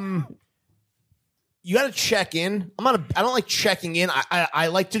 You got to check in. I don't like checking in. I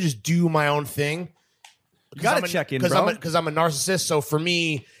like to just do my own thing. You got to check in, because bro. because I'm a narcissist. So for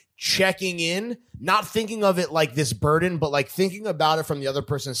me, checking in, not thinking of it like this burden, but like thinking about it from the other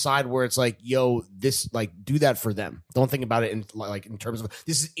person's side, where it's like, yo, this like do that for them. Don't think about it in like in terms of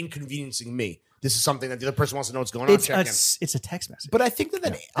this is inconveniencing me. This is something that the other person wants to know what's going on. it's, Check in. it's a text message. But I think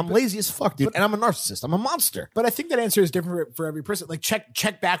that I'm lazy as fuck, dude, and I'm a narcissist. I'm a monster. But I think that answer is different for every person. Like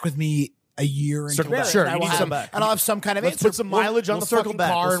check back with me a year into Circle back. marriage, Sure, and I you will need have, some- and I'll have some kind of Let's answer. put some mileage on we'll the circle fucking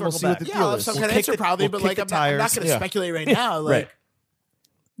back. car We'll and we'll see circle what the back. Yeah, I'll deal have is. some We'll kind of kick answer the- probably, we'll but kick like the I'm not tires. going to speculate right now. Like, Right.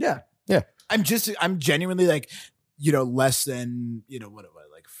 Yeah. I'm less than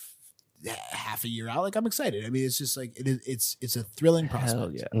like half a year out. Like I'm excited. I mean, it's just like it's a thrilling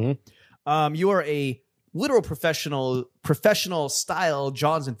prospect. Hell yeah. You are a literal professional style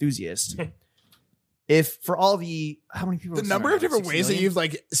John's enthusiast. If for all the how many people The number of different ways that you've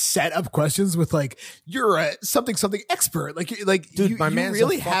like set up questions with like you're a something expert, like Dude, you, my you man's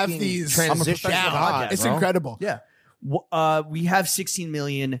really a have fucking these. transition Yeah, god, it's bro. incredible. Yeah. We have 16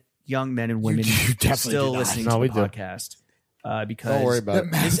 million young men and women you definitely still do not. listening No, to we the do. podcast. Because Don't worry about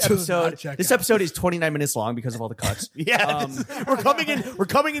it. this episode is 29 minutes long because of all the cuts. Yeah, we're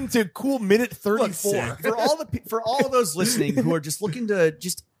coming into cool minute 34. For all of those listening who are just looking to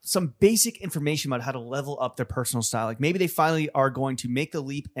just some basic information about how to level up their personal style, like maybe they finally are going to make the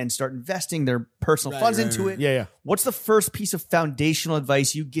leap and start investing their personal funds into it. Yeah. What's the first piece of foundational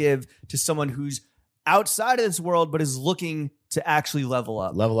advice you give to someone who's outside of this world but is looking to actually level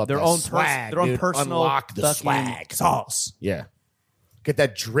up Their own swag, their own dude. personal Unlock the fucking swag. sauce? Yeah. Get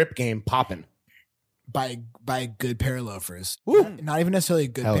that drip game popping. Buy a good pair of loafers. Not even necessarily a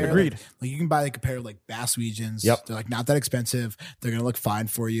good Hell pair. yeah. Agreed. Like you can buy like a pair of like Bass Weegens. Yep. They're like not that expensive. They're gonna look fine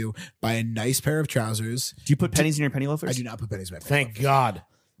for you. Buy a nice pair of trousers. Do you put pennies in your penny loafers? I do not put pennies in my pair. Thank God.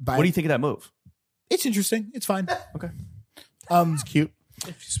 Buy, What do you think of that move? It's interesting. It's fine. Okay. It's cute. If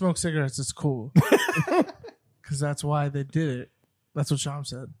you smoke cigarettes, it's cool. Because that's why they did it. That's what Sham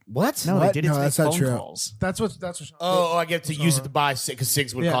said. What? No, What? they did it No, to that's make not phone true. calls. That's what Sham Oh, I get to use it to buy because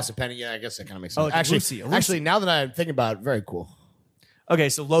cigs would Yeah. cost a penny. Yeah, I guess that kind of makes Oh, sense. like a Lucy, a Lucy. Actually, now that I'm thinking about it, very cool. Okay,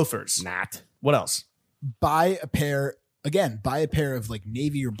 so loafers. Not. What else? Buy a pair of like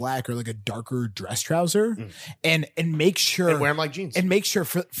navy or black or like a darker dress trouser, and make sure And wear them like jeans. and make sure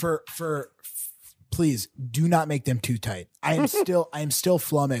for please do not make them too tight. I am still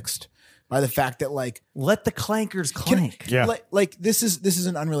flummoxed by the fact that like Let the clankers clank. Yeah. like this is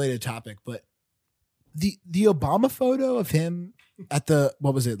an unrelated topic, but the Obama photo of him at the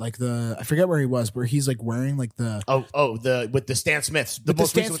what was it like the I forget where he was, where he's like wearing like the with the Stan Smiths, the With the most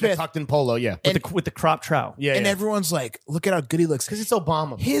Stan recent with the Smith. tucked in polo. Yeah. With the crop trout. Yeah. and everyone's like, look at how good he looks. because it's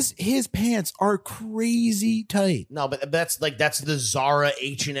Obama. His pants are crazy tight. No, but that's the Zara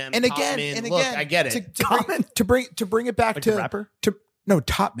H&M. And again, Look, I get it. To bring it back Like to the rapper?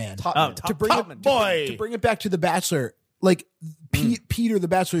 Top Man. Oh, to bring Top it Man. boy. to bring it back to The Bachelor, like Peter, The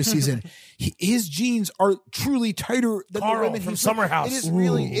Bachelor season, his jeans are truly tighter than Carl the women from he's Summer House. It is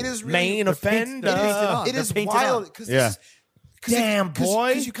really Main offender. It is painted wild on. because Yeah. Damn, boy.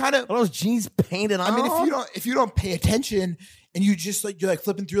 because you kind of. All those jeans painted on. I mean, if you don't pay attention and you just like you're like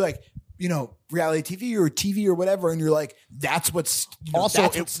flipping through like reality TV or whatever, and you're like, that's what's also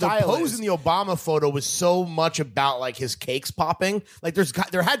that's what the style pose is. in the Obama photo was so much about like his cakes popping. Like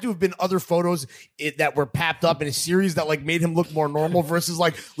there had to have been other photos that were papped up in a series that like made him look more normal versus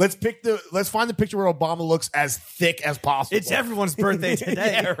like let's find the picture where Obama looks as thick as possible. It's everyone's birthday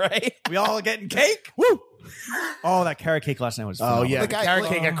today. Yeah, right. We all getting cake? Woo! Oh, that carrot cake last night was Oh phenomenal. yeah, Like, carrot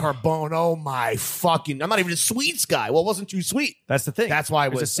cake at Carbone. Oh my fucking! I'm not even a sweets guy. Well, it wasn't too sweet, That's the thing. That's why it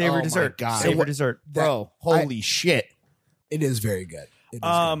There's was- a savory oh my dessert. God. Savory What- dessert. bro. Holy shit! It is very good. It is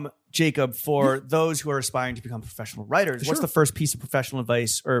good. Jacob, for those who are aspiring to become professional writers, what's the first piece of professional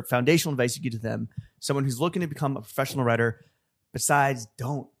advice or foundational advice you give to them? Someone who's looking to become a professional writer, besides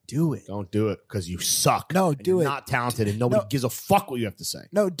don't do it. Don't do it because you suck. No, and do you're it. Not talented, and nobody gives a fuck what you have to say.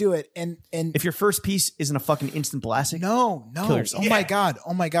 No, do it. And If your first piece isn't a fucking instant blasting, no. Kill yourself. Oh my god.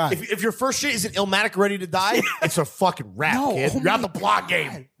 Oh my god. If your first shit is an Illmatic ready to die, it's a fucking rap, No, kid. oh You're out my the block God.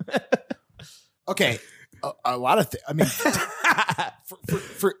 game. Okay, a lot of things. I mean,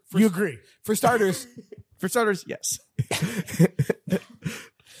 for You agree? for starters, for starters, yes.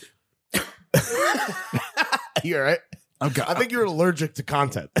 You're right. Okay. I think you're allergic to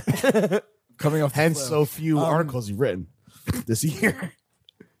content. coming off, Hence, so few articles you've written this year.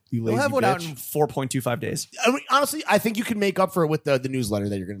 You lazy We'll have one out bitch. in 4.25 days. I mean, honestly, I think you can make up for it with the newsletter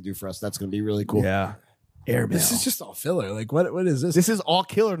that you're going to do for us. That's going to be really cool. Yeah. Airmail. this is just all filler. Like, what is this? This is all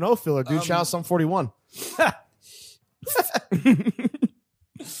killer, no filler, dude. Shout out Sum 41.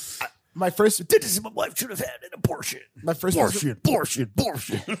 my first. This is my wife should have had an abortion. My first. Abortion.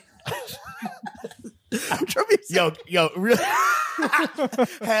 Yo, really?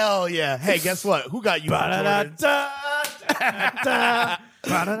 Hell yeah. Hey, guess what? Who got you?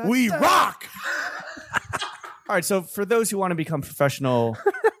 We rock. All right, so for those who want to become professional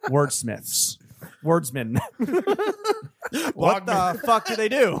wordsmen, what the fuck do they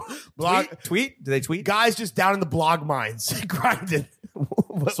do? Blog- Tweet? Do they tweet? Guys just down in the blog mines grinding.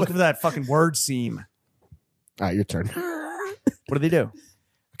 Let's look for that fucking word seam. All right, your turn. What do they do?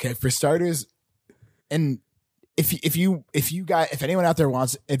 Okay, for starters, and if anyone out there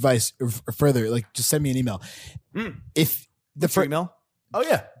wants advice or further, like just send me an email. If the What's your email? Oh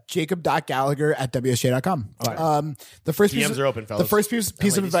yeah, jacob.gallagher@wsj.com. The first DMs piece are open, fellas. The first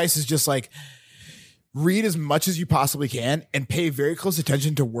piece of advice is just like read as much as you possibly can and pay very close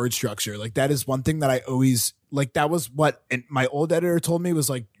attention to word structure. Like that is one thing that I always like. That was what my old editor told me was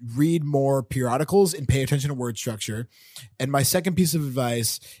like read more periodicals and pay attention to word structure. And my second piece of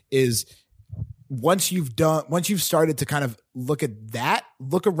advice is once you've started to kind of look at that,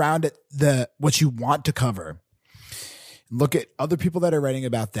 look around at what you want to cover. Look at other people that are writing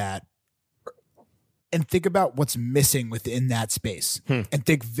about that and think about what's missing within that space and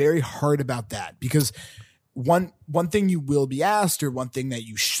think very hard about that, because one thing you will be asked, or one thing that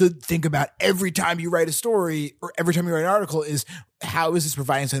you should think about every time you write a story or every time you write an article is, how is this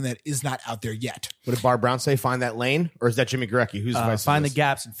providing something that is not out there yet? What did Bar Brown say? Find that lane? Or is that Jimmy Garecki? Who's advice? Find the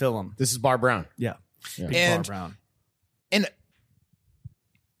gaps and fill them. This is Bar Brown. Yeah. Big And- Bar Brown.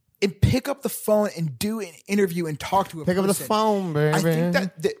 And pick up the phone and do an interview and talk to a Pick up the person. phone, baby. I think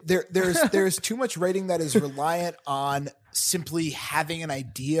that there's too much writing that is reliant on simply having an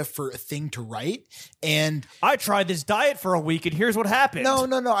idea for a thing to write. And I tried this diet for a week, and here's what happened. no,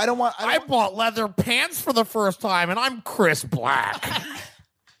 I don't want. I bought leather pants for the first time, and I'm Chris Black.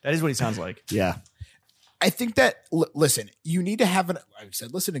 That is what he sounds like. Yeah. I think that listen, you need to have an. I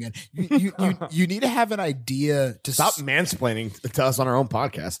said, listen again. You need to have an idea to Stop mansplaining to us on our own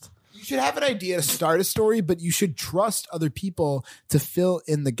podcast. You should have an idea to start a story, but you should trust other people to fill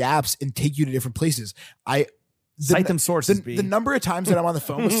in the gaps and take you to different places. Cite them sources, B. The number of times that I'm on the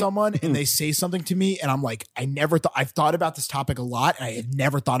phone with someone and they say something to me and I'm like, I've thought about this topic a lot and I had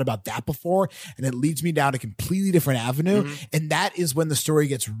never thought about that before. And it leads me down a completely different avenue. And that is when the story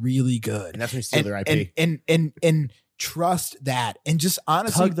gets really good. And that's when you steal their IP. And trust that. And just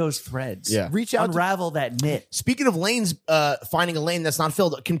honestly, Tug those threads. Yeah. reach out to Unravel that knit. Speaking of lanes, finding a lane that's not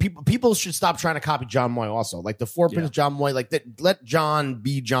filled, can people should stop trying to copy John Moy also. Like the 4 pins John Moy, like that, let John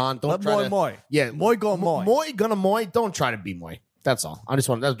be John. Don't Let try Moy to, Moy. Yeah. Moy go Moy. Moy gonna Moy. Don't try to be Moy. That's all. I just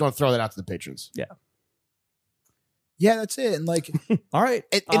want to throw that out to the patrons. Yeah. Yeah, that's it. And like, All right.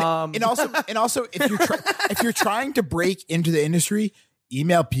 and also, if you're trying to break into the industry,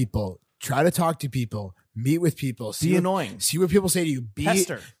 email people, try to talk to people, meet with people, Be annoying. see what people say to you.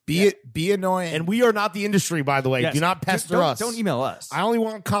 Pester. Be annoying. And we are not the industry, by the way. Yes. Do not pester Don't- us. Don't email us. I only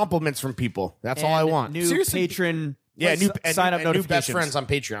want compliments from people. That's all I And want. New Seriously. patron. Yeah, new sign up and new best notifications. friends on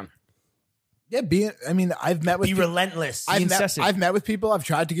Patreon. I've met with people. relentless. incessant. I've met with people. I've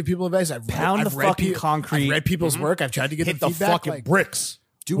tried to give people advice. I've Pound I've the read fucking concrete. I've read people's work. I've tried to get Hit them the feedback. fucking like, bricks.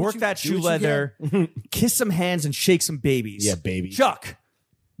 do what Work you- that do shoe what you can. leather. Kiss some hands and shake some babies. Yeah, baby. Chuck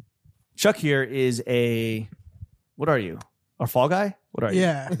here is a. What are you? A fall guy? What are you?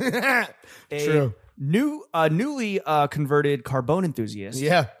 Yeah. A newly converted Carbone enthusiast.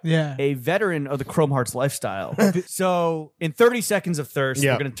 Yeah. Yeah. A veteran of the Chrome Hearts lifestyle. So, in 30 seconds of thirst,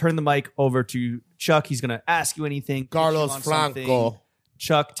 Yeah. we're going to turn the mic over to Chuck. He's going to ask you anything. pitch you Carlos on something. Franco.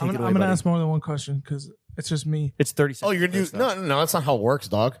 Chuck, take I'm it gonna, away. I'm gonna buddy. ask more than one question because it's just me. It's 30 seconds. Oh, you're new. first, though. No, that's not how it works,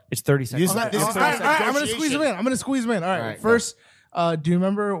 dog. It's 30 seconds. This is not- this It's is 30 not- seconds. All right, I'm gonna negotiation. squeeze him in. All right, All right, first, do you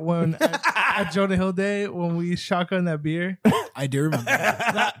remember when at Jonah Hill Day when we shotgun that beer? I do remember. that.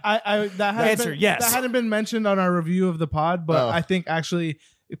 That hadn't Answer, been, yes. That hadn't been mentioned on our review of the pod, but Oh. I think actually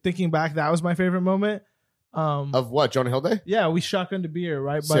thinking back, that was my favorite moment. Of what? Jonah Hill Day? Yeah, we shotgunned the beer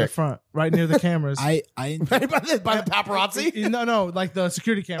right by the Sick. front, right near the cameras. I by the paparazzi? No, like the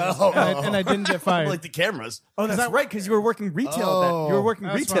security cameras, Oh. and I didn't get fired. Like the cameras. Oh, that's right, because you were working retail. Then. You were working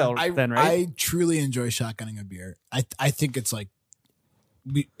That's retail fine. then, right? I truly enjoy shotgunning a beer. I think it's like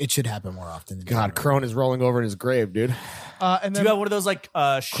it should happen more often. Than God, Crone is rolling over in his grave, dude. And Do then you have one of those like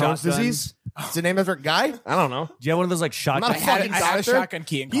Crohn's shotguns? disease? Is the name after a guy? I don't know. Do you have one of those like I'm not shotguns? a fucking I had a doctor. shotgun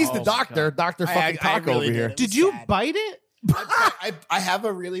key in He's the college. doctor. Dr. I- fucking I Taco really over here. did. did you bite it? I have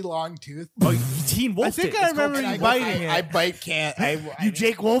a really long tooth. Oh, Teen Wolf. I think I remember you biting it. I bite can't. You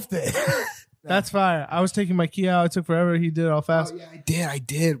Jake Wolfed it. That's fire. I was taking my key out. It took forever. He did it all fast. Oh, yeah, I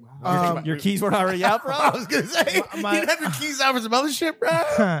did. Wow. Your keys weren't already out, bro. I was going to say, My- you didn't have your keys out for some other shit, bro?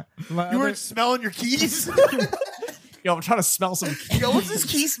 My You other- weren't smelling your keys? Yo, I'm trying to smell some. Yo, what's this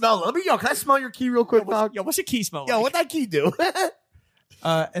key smell? Can I smell your key real quick, dog? Yo, what's your key smell? Yo, like? what that key do?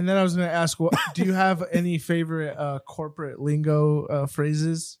 and then I was going to ask, do you have any favorite corporate lingo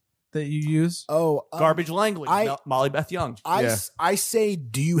phrases? that you use? Oh, Garbage language. I- Molly Beth Young. I say,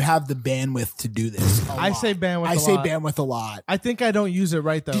 do you have the bandwidth to do this? A I lot. say bandwidth I a say lot. bandwidth a lot. I think I don't use it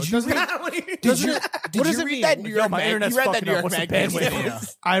right though. Did It you doesn't- Did you what does it read mean? that New Yo, York my mag- internet's you read that fucking New up. York What's the magazine? bandwidth? Yeah.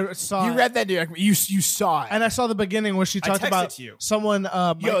 I saw You it. read that New York. You saw it. And I saw the beginning where she talked texted about to you. someone Yo,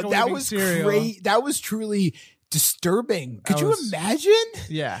 microwaving that was cereal. great. That was truly disturbing. Could That you was- imagine?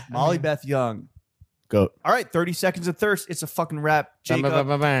 Yeah. Molly Beth Young. Goat. All right, 30 seconds of thirst. It's a fucking wrap. Jacob,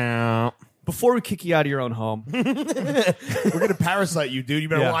 before we kick you out of your own home, We're gonna parasite you, dude. You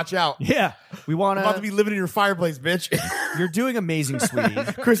better Yeah. watch out. yeah, we want I'm about to be living in your fireplace, bitch. You're doing amazing, sweetie.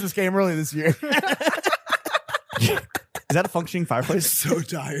 Christmas came early this year. Is that a functioning fireplace? So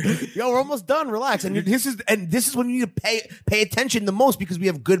tired. Yo, we're almost done. Relax. And this is when you need to pay attention the most because we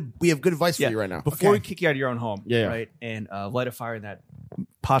have good advice for you right now. Before we kick you out of your own home, Yeah. right, and light a fire in that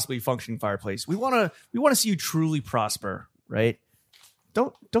possibly functioning fireplace, we want to see you truly prosper, right?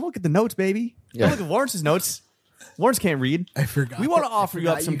 Don't look at the notes, baby. Yeah. Don't look at Lawrence's notes. Lawrence can't read. I forgot. We want to I offer you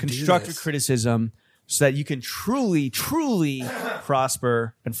up forgot some you do constructive this. criticism so that you can truly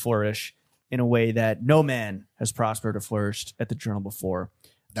prosper and flourish in a way that no man has prospered or flourished at the Journal before.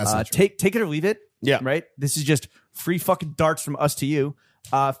 That's not true. take it or leave it. Yeah. Right? This is just free fucking darts from us to you.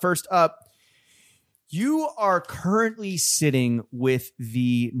 First up, you are currently sitting with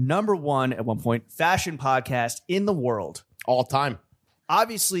the number one, at one point, fashion podcast in the world. All time.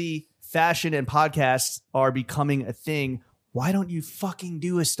 Obviously, fashion and podcasts are becoming a thing. Why don't you fucking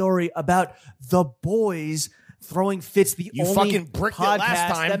do a story about the boys throwing fits? The You only fucking bricked it podcast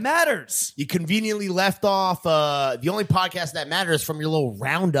last time. that matters. You conveniently left off the only podcast that matters from your little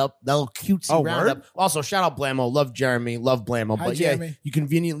roundup, that little cutesy Oh, roundup. word? Also, shout out Blammo. Love Jeremy. Love Blammo. Hi, But yeah, Jeremy. you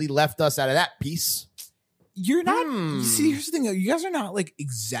conveniently left us out of that piece. You're not. You see, here's the thing. Though. You guys are not like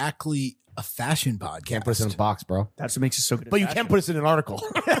exactly a fashion podcast. Can't put us in a box, bro. That's what makes it so good. at But you fashion. can put us in an article.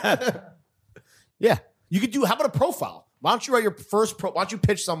 Yeah. You could do, how about a profile? Why don't you write your first why don't you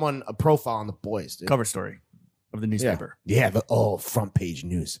pitch someone a profile on the boys, dude? cover story of the Yeah. newspaper. Yeah, front page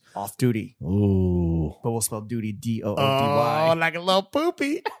news. Off duty, Ooh. but we'll spell duty Oh, DOODY. like a little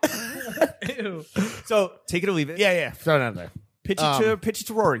poopy. So take it or leave it. yeah. Throw it out there. Pitch it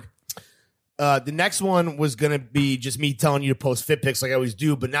to Rory. The next one was going to be just me telling you to post fit pics like I always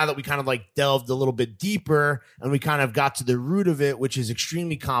do. But now that we kind of like delved a little bit deeper and we kind of got to the root of it, which is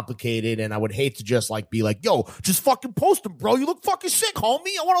extremely complicated. And I would hate to just like be like, yo, just fucking post them, bro. You look fucking sick,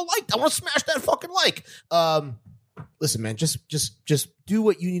 homie. I want to smash that fucking like. Listen, man, just do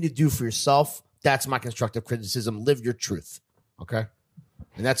what you need to do for yourself. That's my constructive criticism. Live your truth. Okay.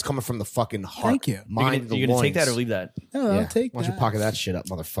 And that's coming from the fucking heart. Thank you. Mind, You're gonna take that or leave that? No, Yeah. I'll take Why don't that. you pocket that shit up,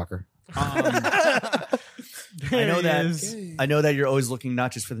 motherfucker? I know There that. he is. I know that you're always looking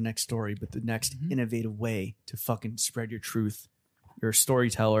not just for the next story, but the next innovative way to fucking spread your truth. You're a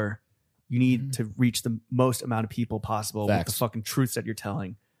storyteller. You need to reach the most amount of people possible with Facts. the fucking truths that you're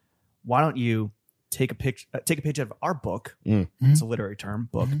telling. Why don't you take a page out of our book? It's a literary term,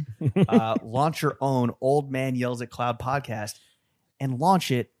 book. Launch your own Old Man Yells at Cloud podcast and launch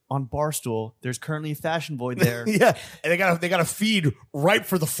it on Barstool. There's currently a fashion void there. Yeah, and they got a feed ripe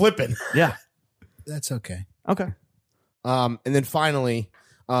for the flipping. Yeah. That's okay. Okay. And then finally,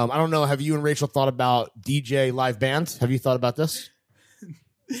 I don't know. Have you and Rachel thought about DJ live bands? Have you thought about this?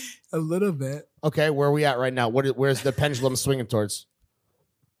 A little bit. Okay, where are we at right now? Where's the pendulum swinging towards?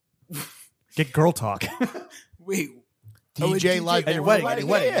 Get girl talk. Wait. DJ live at your band. wedding,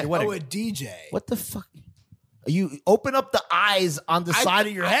 Yeah. at your wedding. Oh, a DJ. What the fuck? You open up the eyes on the side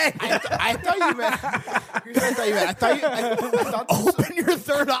of your head. I thought you meant. Here's what I thought you meant. I thought Open your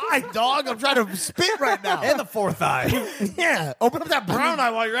third eye, dog. I'm trying to spit right now. And the fourth eye. Yeah, open up that brown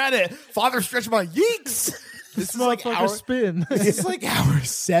eye while you're at it. Father, stretch my yeeks. this is like Motherfucker spin. This is like hour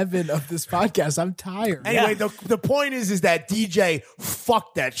 7 of this podcast. I'm tired. Anyway, the point is that DJ,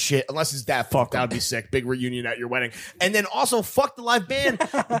 fuck that shit. Unless it's that fuck. That would be sick. Big reunion at your wedding. And then also fuck the live band.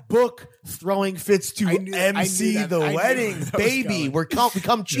 Book Throwing Fits to I knew MC that- the I knew wedding, where that was baby. going. We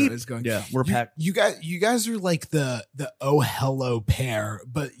come cheap. It's going. Yeah, we're You, packed. you guys are like the oh hello pair,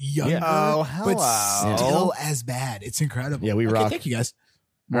 but younger, Oh, but hello. still as bad. It's incredible. Yeah, we Okay, rock. Thank you guys.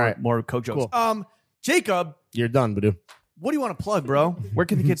 All right. More Coke jokes. Cool. Jacob, You're done, Badoo. what do you want to plug, bro? Where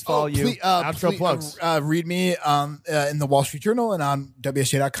can the kids follow you? Outro plugs. Read me in the Wall Street Journal and on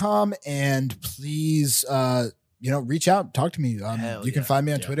WSJ.com, and please, reach out, talk to me. You can find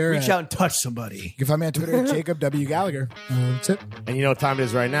me on Twitter. Reach at- out and touch somebody. You can find me on Twitter at Jacob W. Gallagher. That's it. And you know what time it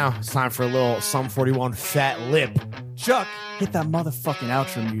is right now? It's time for a little Sum 41 Fat Lip. Chuck, hit that motherfucking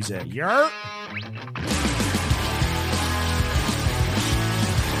outro music. Yerp.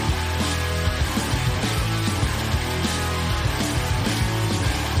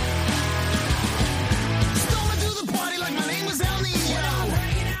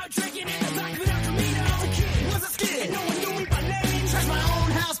 crash my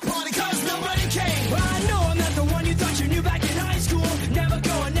own house party cause nobody came. I know I'm not the one you thought you knew back in high school. Never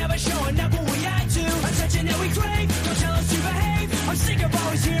going, never showing up when we had to. Attention that we crave, don't tell us to behave. I'm sick of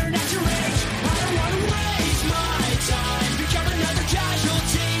always hearing at your age. I don't want to waste my time. Become another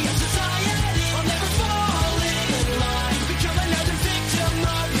casualty of society. I'll never fall in line. Become another victim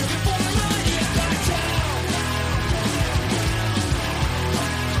of you before I get back down.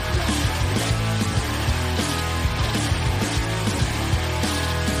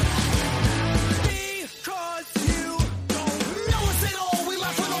 Because you don't know us at all. We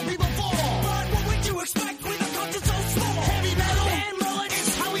laugh when old people fall. But what would you expect with a culture so small? Heavy metal and mullets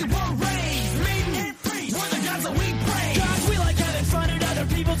is how we were raised. Maiden and priest were the gods that we praise. Cause we like having fun at other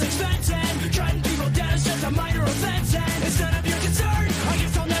people's expenses.